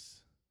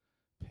takes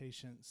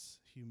patience,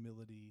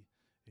 humility,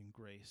 and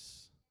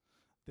grace.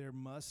 There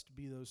must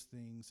be those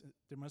things.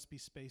 There must be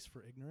space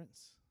for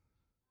ignorance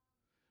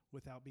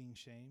without being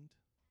shamed.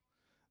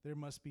 There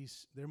must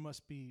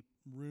be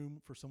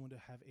room for someone to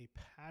have a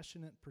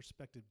passionate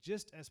perspective,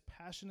 just as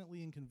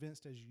passionately and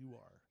convinced as you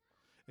are.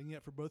 And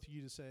yet for both of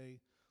you to say,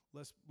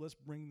 let's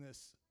bring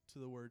this to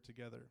the word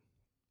together.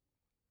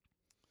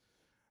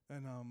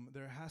 And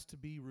there has to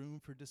be room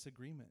for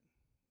disagreement.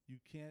 You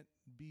can't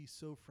be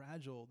so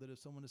fragile that if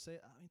someone to say,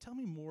 tell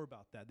me more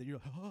about that you're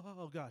like,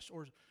 oh gosh,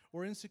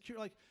 or insecure,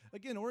 like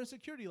again, or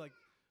insecurity, like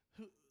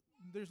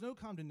there's no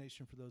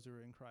condemnation for those who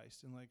are in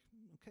Christ. And like,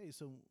 okay,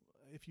 so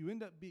if you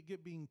end up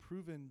being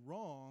proven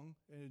wrong,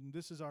 and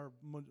this is our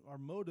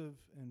motive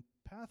and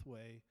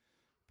pathway,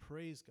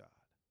 praise God.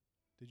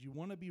 Did you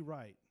want to be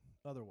right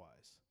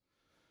otherwise?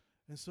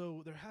 And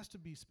so there has to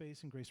be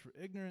space and grace for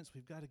ignorance.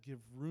 We've got to give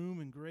room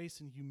and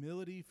grace and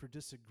humility for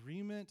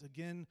disagreement.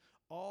 Again,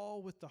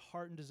 all with the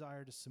heart and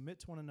desire to submit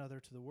to one another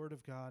to the word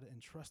of God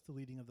and trust the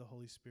leading of the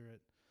Holy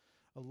Spirit,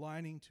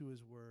 aligning to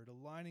his word,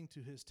 aligning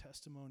to his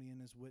testimony and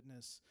his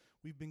witness.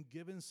 We've been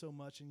given so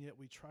much, and yet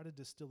we try to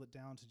distill it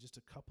down to just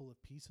a couple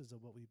of pieces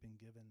of what we've been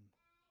given.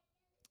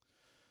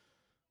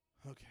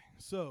 Okay,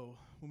 so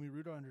when we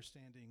root our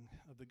understanding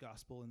of the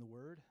gospel in the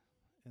word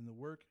and the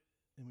work,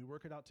 and we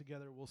work it out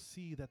together, we'll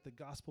see that the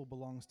gospel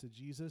belongs to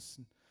Jesus.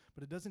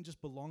 But it doesn't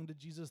just belong to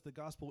Jesus. The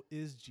gospel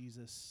is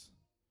Jesus.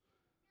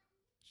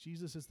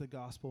 Jesus is the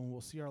gospel, and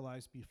we'll see our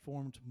lives be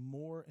formed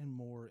more and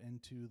more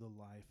into the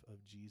life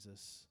of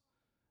Jesus.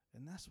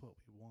 And that's what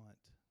we want,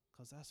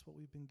 because that's what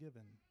we've been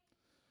given.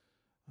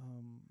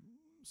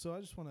 So I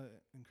just want to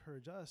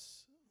encourage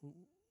us.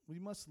 We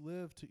must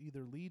live to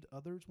either lead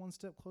others one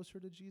step closer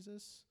to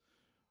Jesus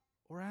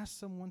or ask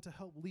someone to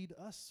help lead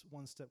us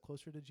one step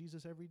closer to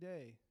Jesus every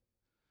day.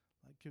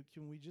 Like,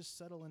 can we just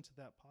settle into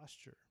that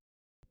posture?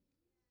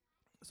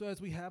 So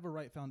as we have a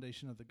right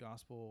foundation of the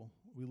gospel,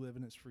 we live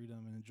in its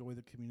freedom and enjoy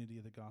the community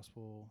of the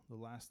gospel. The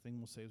last thing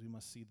we'll say is we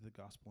must see that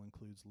the gospel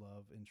includes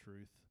love and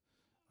truth.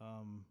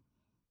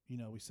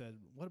 We said,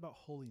 what about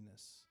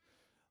holiness?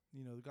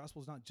 The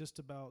gospel is not just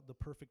about the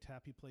perfect,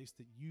 happy place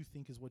that you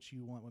think is what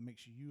you want, what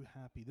makes you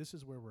happy. This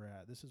is where we're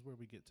at. This is where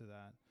we get to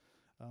that.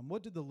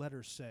 What did the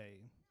letter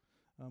say?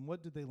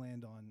 What did they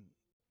land on?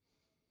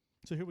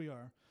 So here we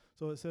are.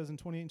 So it says in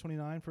 28 and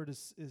 29, for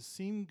it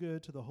seemed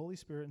good to the Holy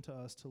Spirit and to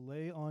us to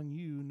lay on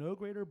you no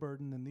greater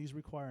burden than these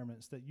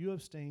requirements, that you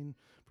abstain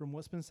from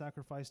what's been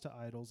sacrificed to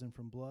idols and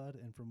from blood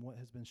and from what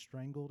has been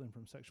strangled and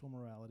from sexual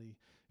morality.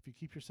 If you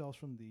keep yourselves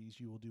from these,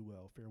 you will do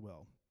well.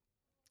 Farewell.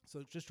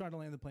 So just trying to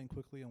land the plane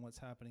quickly on what's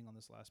happening on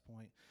this last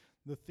point.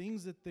 The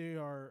things that they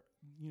are,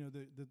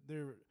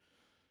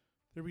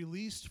 they're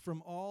released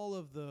from all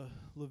of the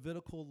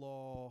Levitical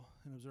law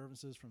and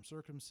observances, from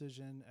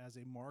circumcision as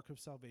a mark of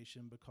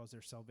salvation, because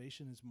their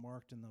salvation is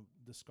marked in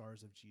the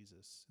scars of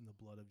Jesus, in the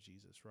blood of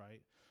Jesus,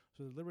 right?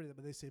 So they're liberated,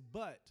 but they say,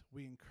 but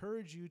we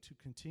encourage you to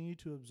continue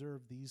to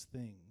observe these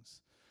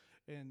things.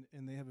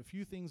 And they have a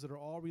few things that are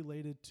all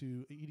related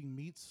to eating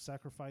meats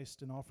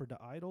sacrificed and offered to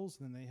idols.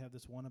 And then they have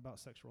this one about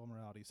sexual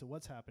immorality. So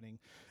what's happening?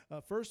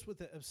 First, with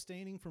the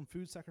abstaining from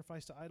food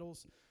sacrificed to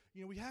idols,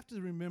 we have to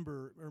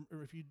remember,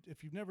 or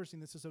if you've never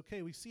seen this, it's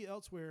okay. We see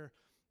elsewhere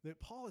that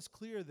Paul is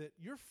clear that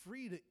you're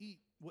free to eat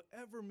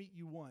whatever meat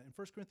you want. In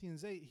 1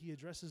 Corinthians 8, he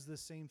addresses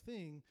this same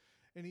thing.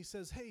 And he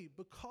says, hey,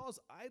 because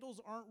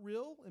idols aren't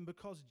real and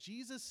because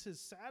Jesus has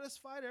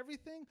satisfied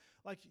everything,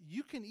 like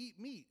you can eat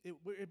meat.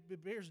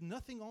 It bears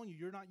nothing on you.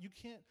 You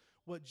can't,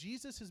 what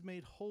Jesus has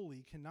made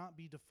holy cannot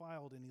be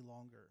defiled any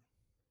longer.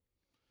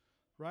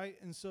 Right?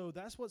 And so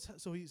that's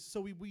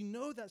we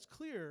know that's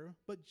clear,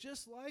 but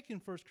just like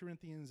in 1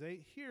 Corinthians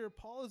 8, here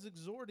Paul is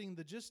exhorting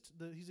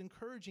he's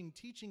encouraging,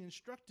 teaching,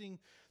 instructing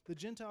the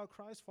Gentile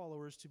Christ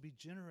followers to be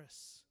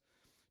generous,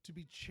 to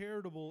be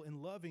charitable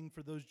and loving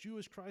for those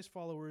Jewish Christ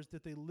followers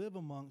that they live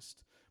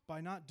amongst, by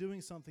not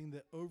doing something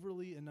that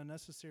overly and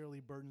unnecessarily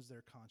burdens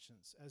their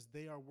conscience as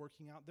they are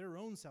working out their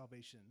own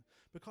salvation.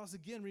 Because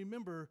again,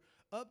 remember,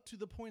 up to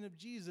the point of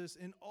Jesus,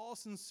 in all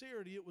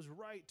sincerity, it was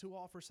right to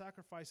offer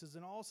sacrifices.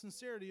 In all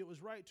sincerity, it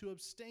was right to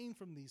abstain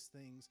from these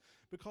things.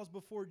 Because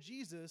before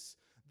Jesus,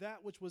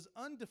 that which was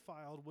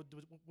undefiled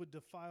would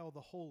defile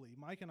the holy.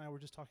 Mike and I were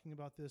just talking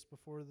about this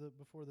before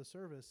the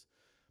service.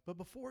 But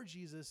before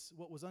Jesus,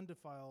 what was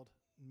undefiled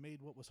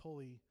made what was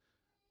holy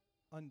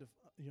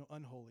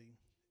unholy.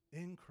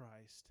 In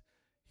Christ,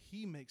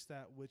 he makes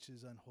that which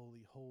is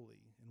unholy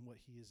holy in what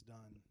he has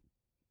done.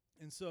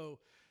 And so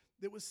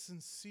it was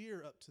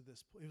sincere up to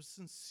this point. It was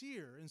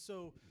sincere. And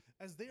so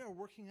as they are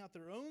working out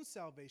their own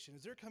salvation,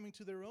 as they're coming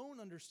to their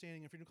own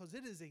understanding of freedom, because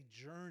it is a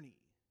journey,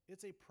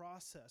 it's a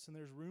process, and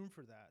there's room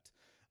for that.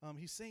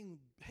 He's saying,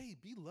 hey,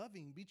 be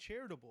loving, be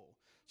charitable.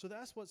 So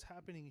that's what's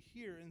happening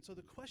here. And so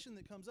the question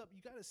that comes up,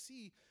 you got to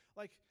see,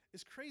 like,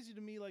 it's crazy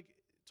to me, like,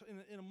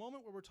 in a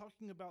moment where we're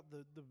talking about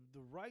the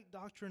right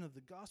doctrine of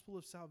the gospel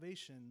of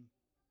salvation,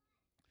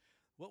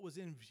 what was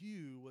in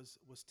view was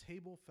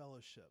table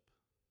fellowship.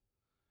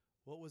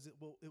 What was it?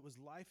 Well, it was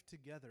life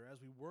together.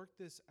 As we work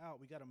this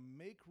out, we got to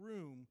make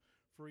room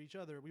for each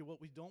other.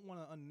 We don't want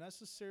to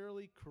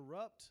unnecessarily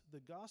corrupt the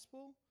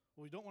gospel.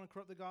 Well, we don't want to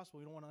corrupt the gospel.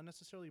 We don't want to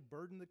unnecessarily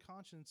burden the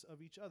conscience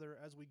of each other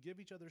as we give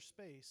each other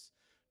space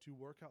to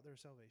work out their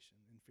salvation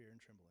in fear and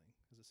trembling,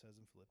 as it says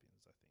in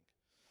Philippians, I think.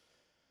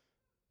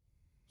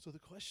 So the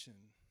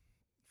question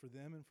for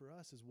them and for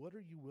us is, what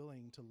are you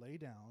willing to lay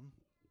down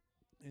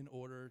in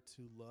order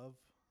to love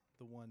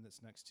the one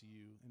that's next to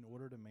you, in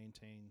order to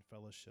maintain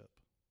fellowship?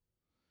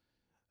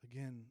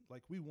 Again,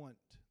 like, we want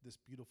this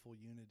beautiful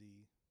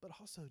unity, but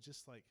also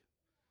just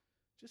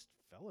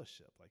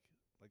fellowship. Like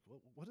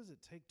what does it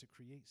take to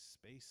create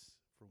space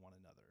for one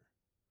another,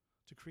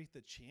 to create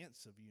the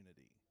chance of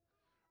unity,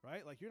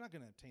 right? Like, you're not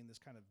going to obtain this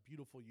kind of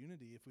beautiful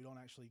unity if we don't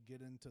actually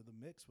get into the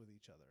mix with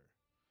each other.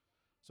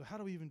 So how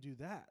do we even do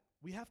that?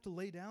 We have to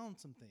lay down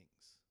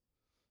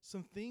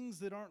some things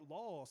that aren't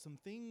law, some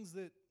things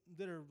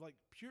that are like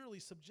purely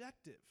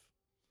subjective.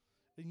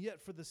 And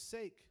yet, for the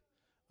sake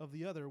of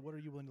the other, what are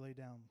you willing to lay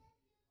down?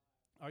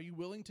 Are you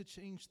willing to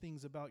change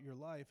things about your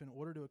life in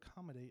order to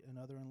accommodate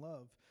another in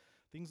love?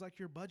 Things like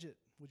your budget.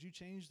 Would you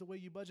change the way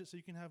you budget so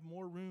you can have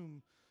more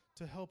room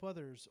to help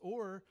others?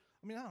 Or,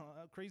 I don't know,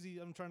 crazy,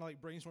 I'm trying to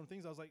like brainstorm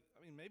things. I was like,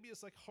 maybe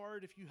it's like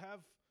hard if you have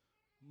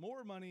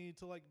more money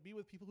to like be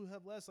with people who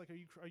have less. Like,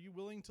 are you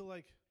willing to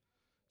like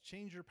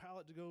change your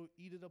palate to go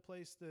eat at a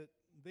place that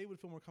they would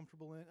feel more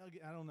comfortable in?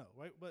 I don't know,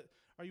 right? But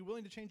are you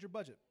willing to change your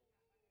budget?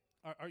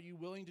 Are you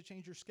willing to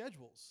change your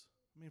schedules?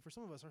 For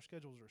some of us, our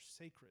schedules are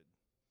sacred.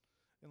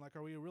 And like,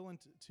 are we willing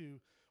to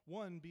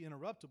one, be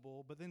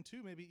interruptible, but then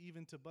two, maybe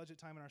even to budget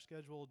time in our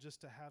schedule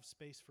just to have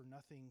space for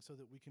nothing so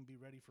that we can be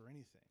ready for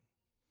anything?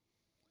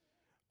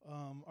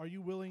 Are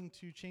you willing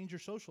to change your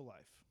social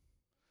life?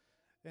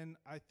 And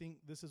I think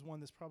this is one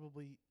that's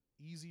probably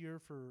easier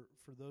for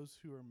those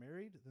who are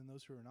married than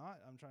those who are not.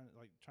 I'm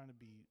trying to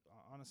be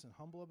honest and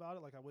humble about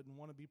it. Like, I wouldn't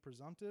want to be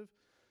presumptive.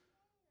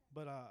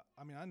 But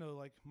I mean, I know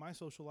like my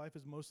social life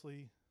is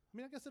mostly. I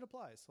mean, I guess it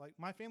applies. Like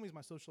my family's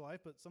my social life,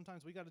 but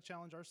sometimes we got to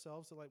challenge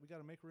ourselves. So like we got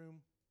to make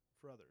room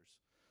for others.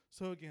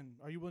 So again,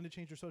 are you willing to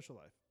change your social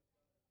life?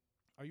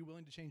 Are you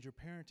willing to change your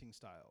parenting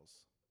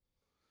styles?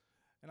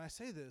 And I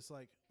say this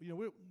like,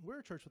 we're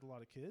a church with a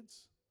lot of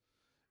kids,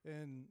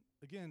 and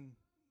again,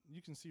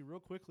 you can see real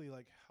quickly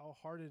like how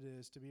hard it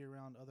is to be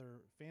around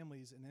other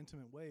families in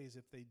intimate ways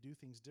if they do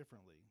things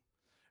differently.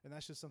 And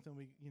that's just something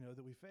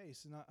that we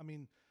face. And I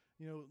mean,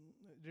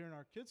 during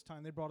our kids'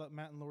 time, they brought up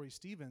Matt and Lori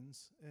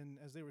Stevens, and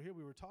as they were here,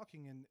 we were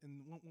talking, and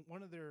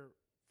one of their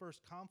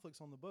first conflicts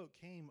on the boat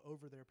came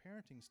over their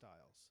parenting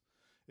styles.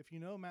 If you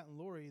know Matt and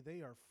Lori,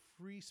 they are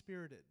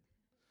free-spirited.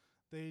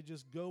 They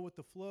just go with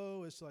the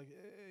flow. It's like,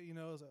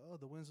 it's like, oh,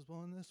 the wind's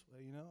blowing this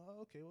way,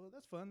 Oh, okay, well,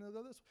 that's fun.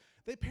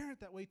 They parent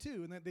that way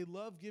too, and they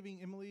love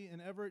giving Emily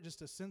and Everett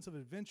just a sense of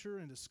adventure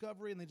and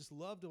discovery, and they just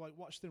love to like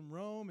watch them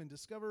roam and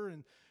discover,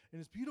 and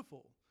it's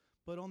beautiful.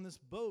 But on this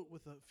boat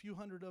with a few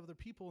hundred other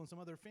people and some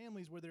other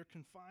families where they're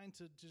confined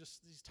to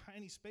just these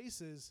tiny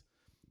spaces,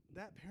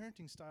 that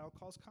parenting style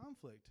caused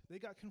conflict. They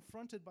got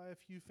confronted by a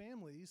few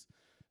families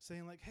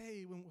saying like,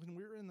 hey, when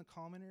we're in the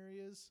common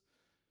areas,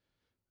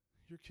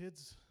 your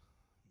kids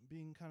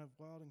being kind of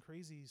wild and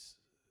crazy,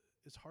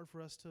 it's hard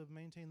for us to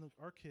maintain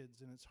our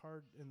kids, and it's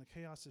hard, and the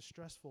chaos is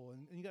stressful.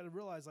 And you got to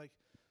realize like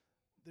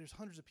there's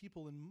hundreds of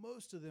people, and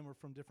most of them are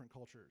from different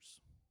cultures.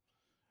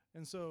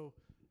 And so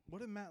what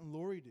did Matt and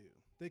Lori do?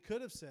 They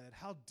could have said,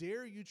 how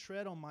dare you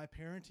tread on my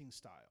parenting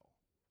style?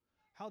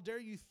 How dare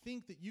you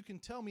think that you can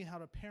tell me how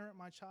to parent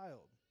my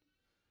child?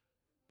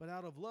 But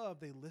out of love,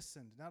 they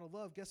listened. And out of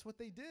love, guess what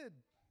they did?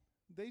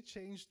 They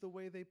changed the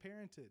way they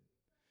parented.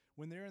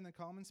 When they're in the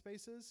common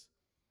spaces,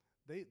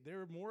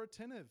 they're more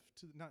attentive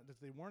to, not that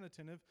they weren't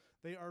attentive,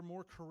 they are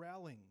more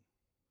corralling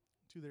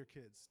to their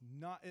kids.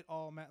 Not at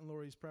all Matt and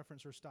Lori's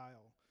preference or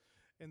style.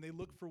 And they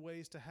look for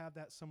ways to have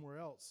that somewhere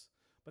else.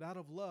 But out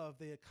of love,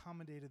 they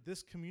accommodated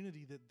this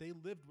community that they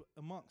lived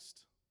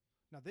amongst.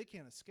 Now, they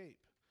can't escape.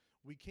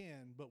 We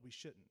can, but we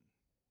shouldn't,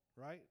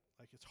 right?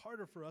 Like, it's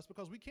harder for us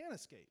because we can't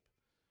escape.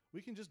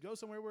 We can just go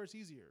somewhere where it's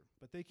easier,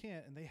 but they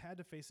can't, and they had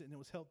to face it,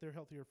 and they're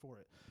healthier for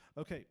it.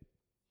 Okay,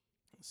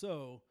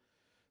 so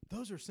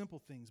those are simple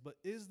things, but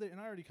is there, and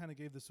I already kind of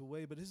gave this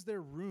away, but is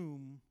there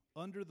room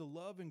under the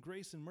love and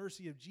grace and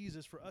mercy of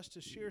Jesus for us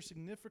to share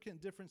significant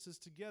differences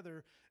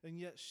together and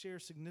yet share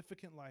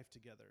significant life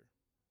together?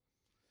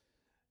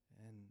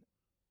 And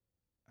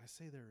I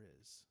say there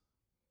is,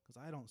 because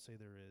I don't say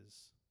there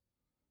is.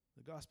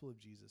 The gospel of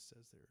Jesus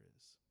says there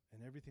is.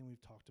 And everything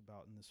we've talked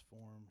about in this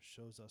forum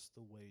shows us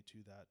the way to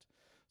that.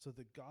 So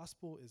the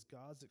gospel is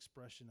God's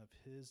expression of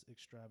his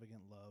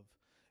extravagant love.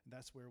 And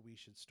that's where we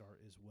should start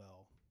as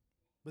well.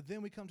 But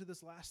then we come to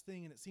this last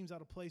thing, and it seems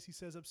out of place. He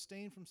says,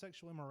 abstain from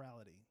sexual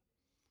immorality,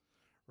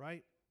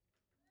 right?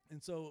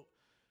 And so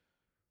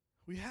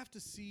we have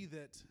to see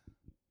that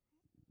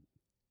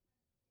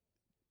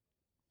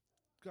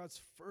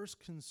God's first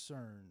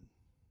concern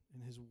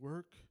in his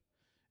work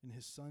in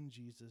his son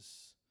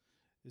Jesus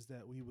is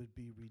that we would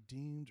be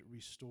redeemed,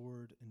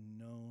 restored, and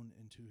known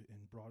and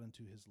brought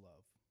into his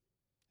love.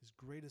 His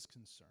greatest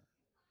concern.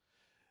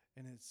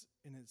 And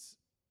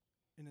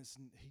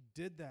he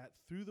did that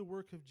through the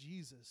work of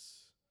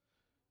Jesus,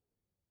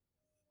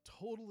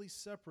 totally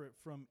separate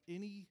from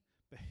any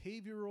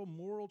behavioral,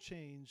 moral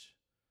change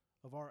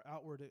of our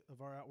outward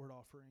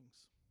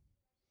offerings.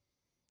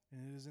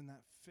 And it is in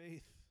that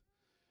faith,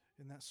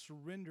 in that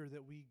surrender,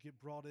 that we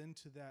get brought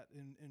into that,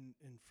 and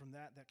from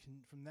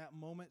that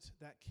moment,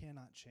 that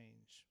cannot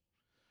change.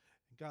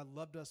 And God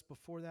loved us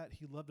before that.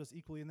 He loved us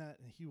equally in that,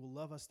 and he will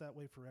love us that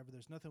way forever.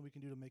 There's nothing we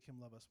can do to make him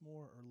love us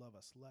more or love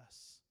us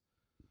less.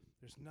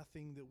 There's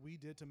nothing that we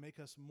did to make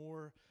us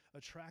more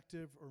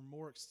attractive or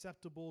more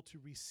acceptable to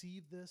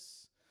receive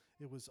this.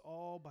 It was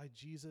all by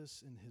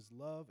Jesus and his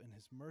love and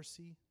his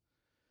mercy.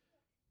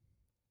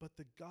 But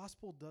the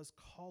gospel does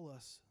call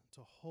us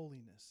to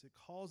holiness. It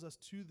calls us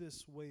to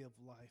this way of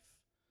life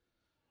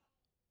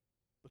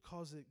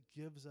because it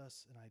gives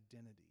us an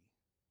identity.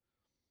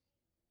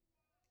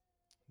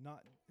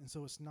 And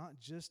so it's not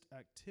just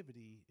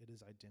activity, it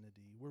is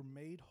identity. We're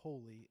made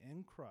holy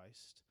in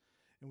Christ,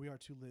 and we are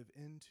to live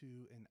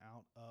into and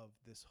out of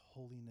this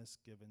holiness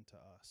given to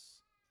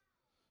us.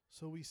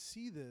 So we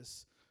see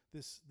this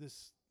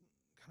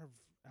kind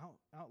of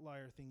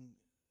outlier thing,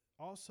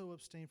 also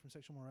abstain from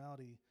sexual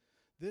morality.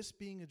 This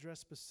being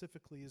addressed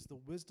specifically is the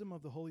wisdom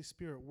of the Holy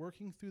Spirit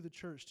working through the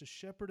church to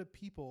shepherd a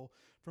people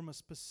from a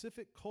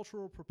specific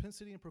cultural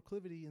propensity and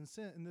proclivity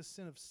in this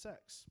sin of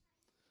sex.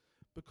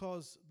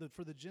 Because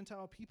for the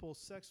Gentile people,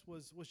 sex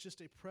was just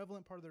a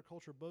prevalent part of their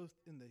culture, both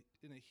in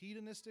a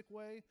hedonistic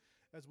way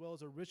as well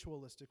as a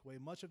ritualistic way.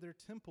 Much of their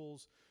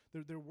temples,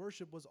 their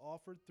worship was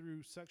offered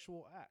through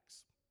sexual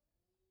acts.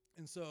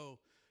 And so,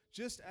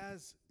 just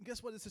as,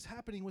 guess what, this is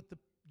happening with the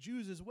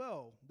Jews as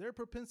well. Their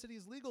propensity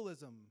is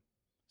legalism.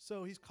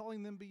 So he's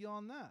calling them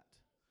beyond that.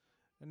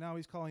 And now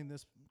he's calling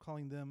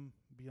them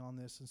beyond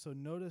this. And so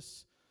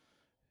notice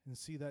and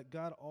see that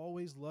God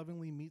always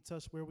lovingly meets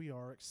us where we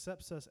are,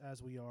 accepts us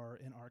as we are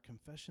in our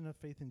confession of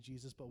faith in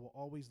Jesus, but will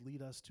always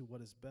lead us to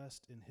what is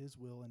best in his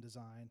will and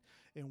design.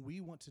 And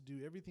we want to do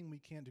everything we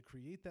can to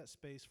create that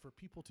space for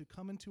people to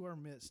come into our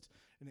midst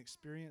and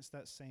experience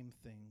that same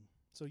thing.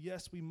 So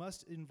yes, we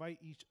must invite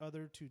each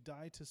other to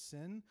die to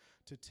sin,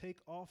 to take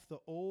off the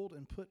old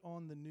and put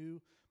on the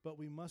new, but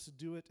we must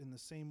do it in the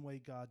same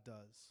way God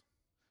does,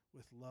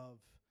 with love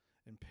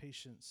and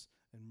patience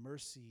and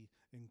mercy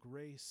and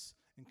grace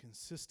and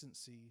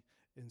consistency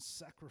and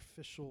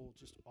sacrificial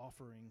just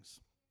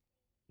offerings.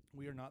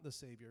 We are not the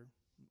Savior.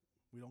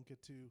 We don't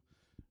get to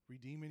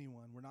redeem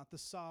anyone. We're not the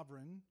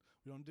sovereign.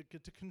 We don't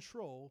get to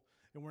control.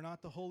 And we're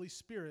not the Holy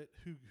Spirit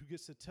who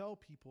gets to tell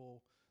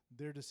people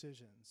their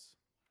decisions.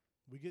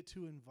 We get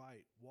to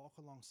invite, walk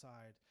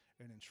alongside,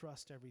 and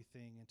entrust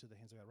everything into the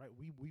hands of God, right?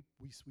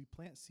 We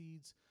plant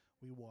seeds,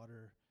 we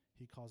water,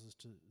 he causes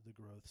to the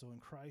growth. So in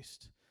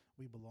Christ,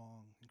 we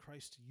belong. In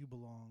Christ, you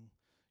belong.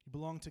 You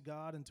belong to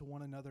God and to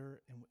one another,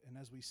 and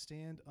as we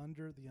stand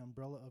under the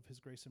umbrella of his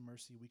grace and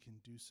mercy, we can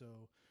do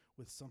so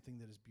with something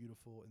that is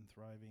beautiful and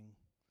thriving.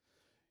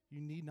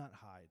 You need not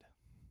hide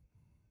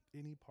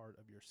any part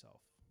of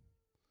yourself.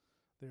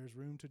 There is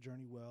room to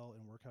journey well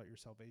and work out your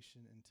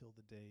salvation until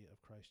the day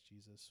of Christ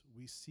Jesus.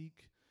 We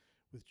seek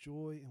with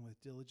joy and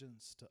with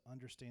diligence to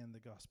understand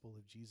the gospel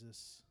of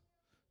Jesus,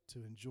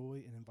 to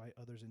enjoy and invite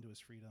others into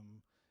his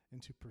freedom,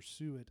 and to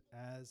pursue it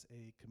as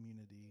a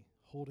community,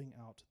 holding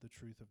out the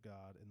truth of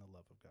God and the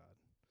love of God.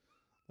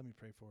 Let me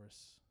pray for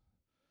us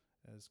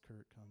as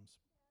Kurt comes.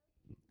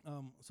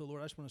 So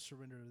Lord, I just want to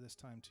surrender this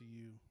time to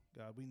you.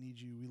 God, we need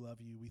you. We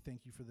love you. We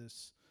thank you for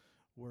this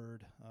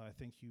word. I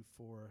thank you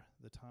for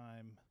the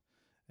time.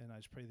 And I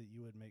just pray that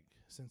you would make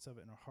sense of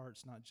it in our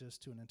hearts, not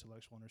just to an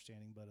intellectual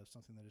understanding, but of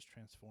something that is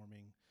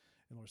transforming,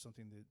 and Lord,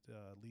 something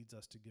that leads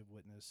us to give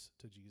witness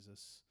to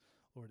Jesus,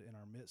 Lord, in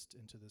our midst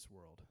into this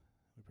world.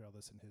 We pray all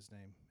this in his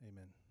name.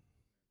 Amen.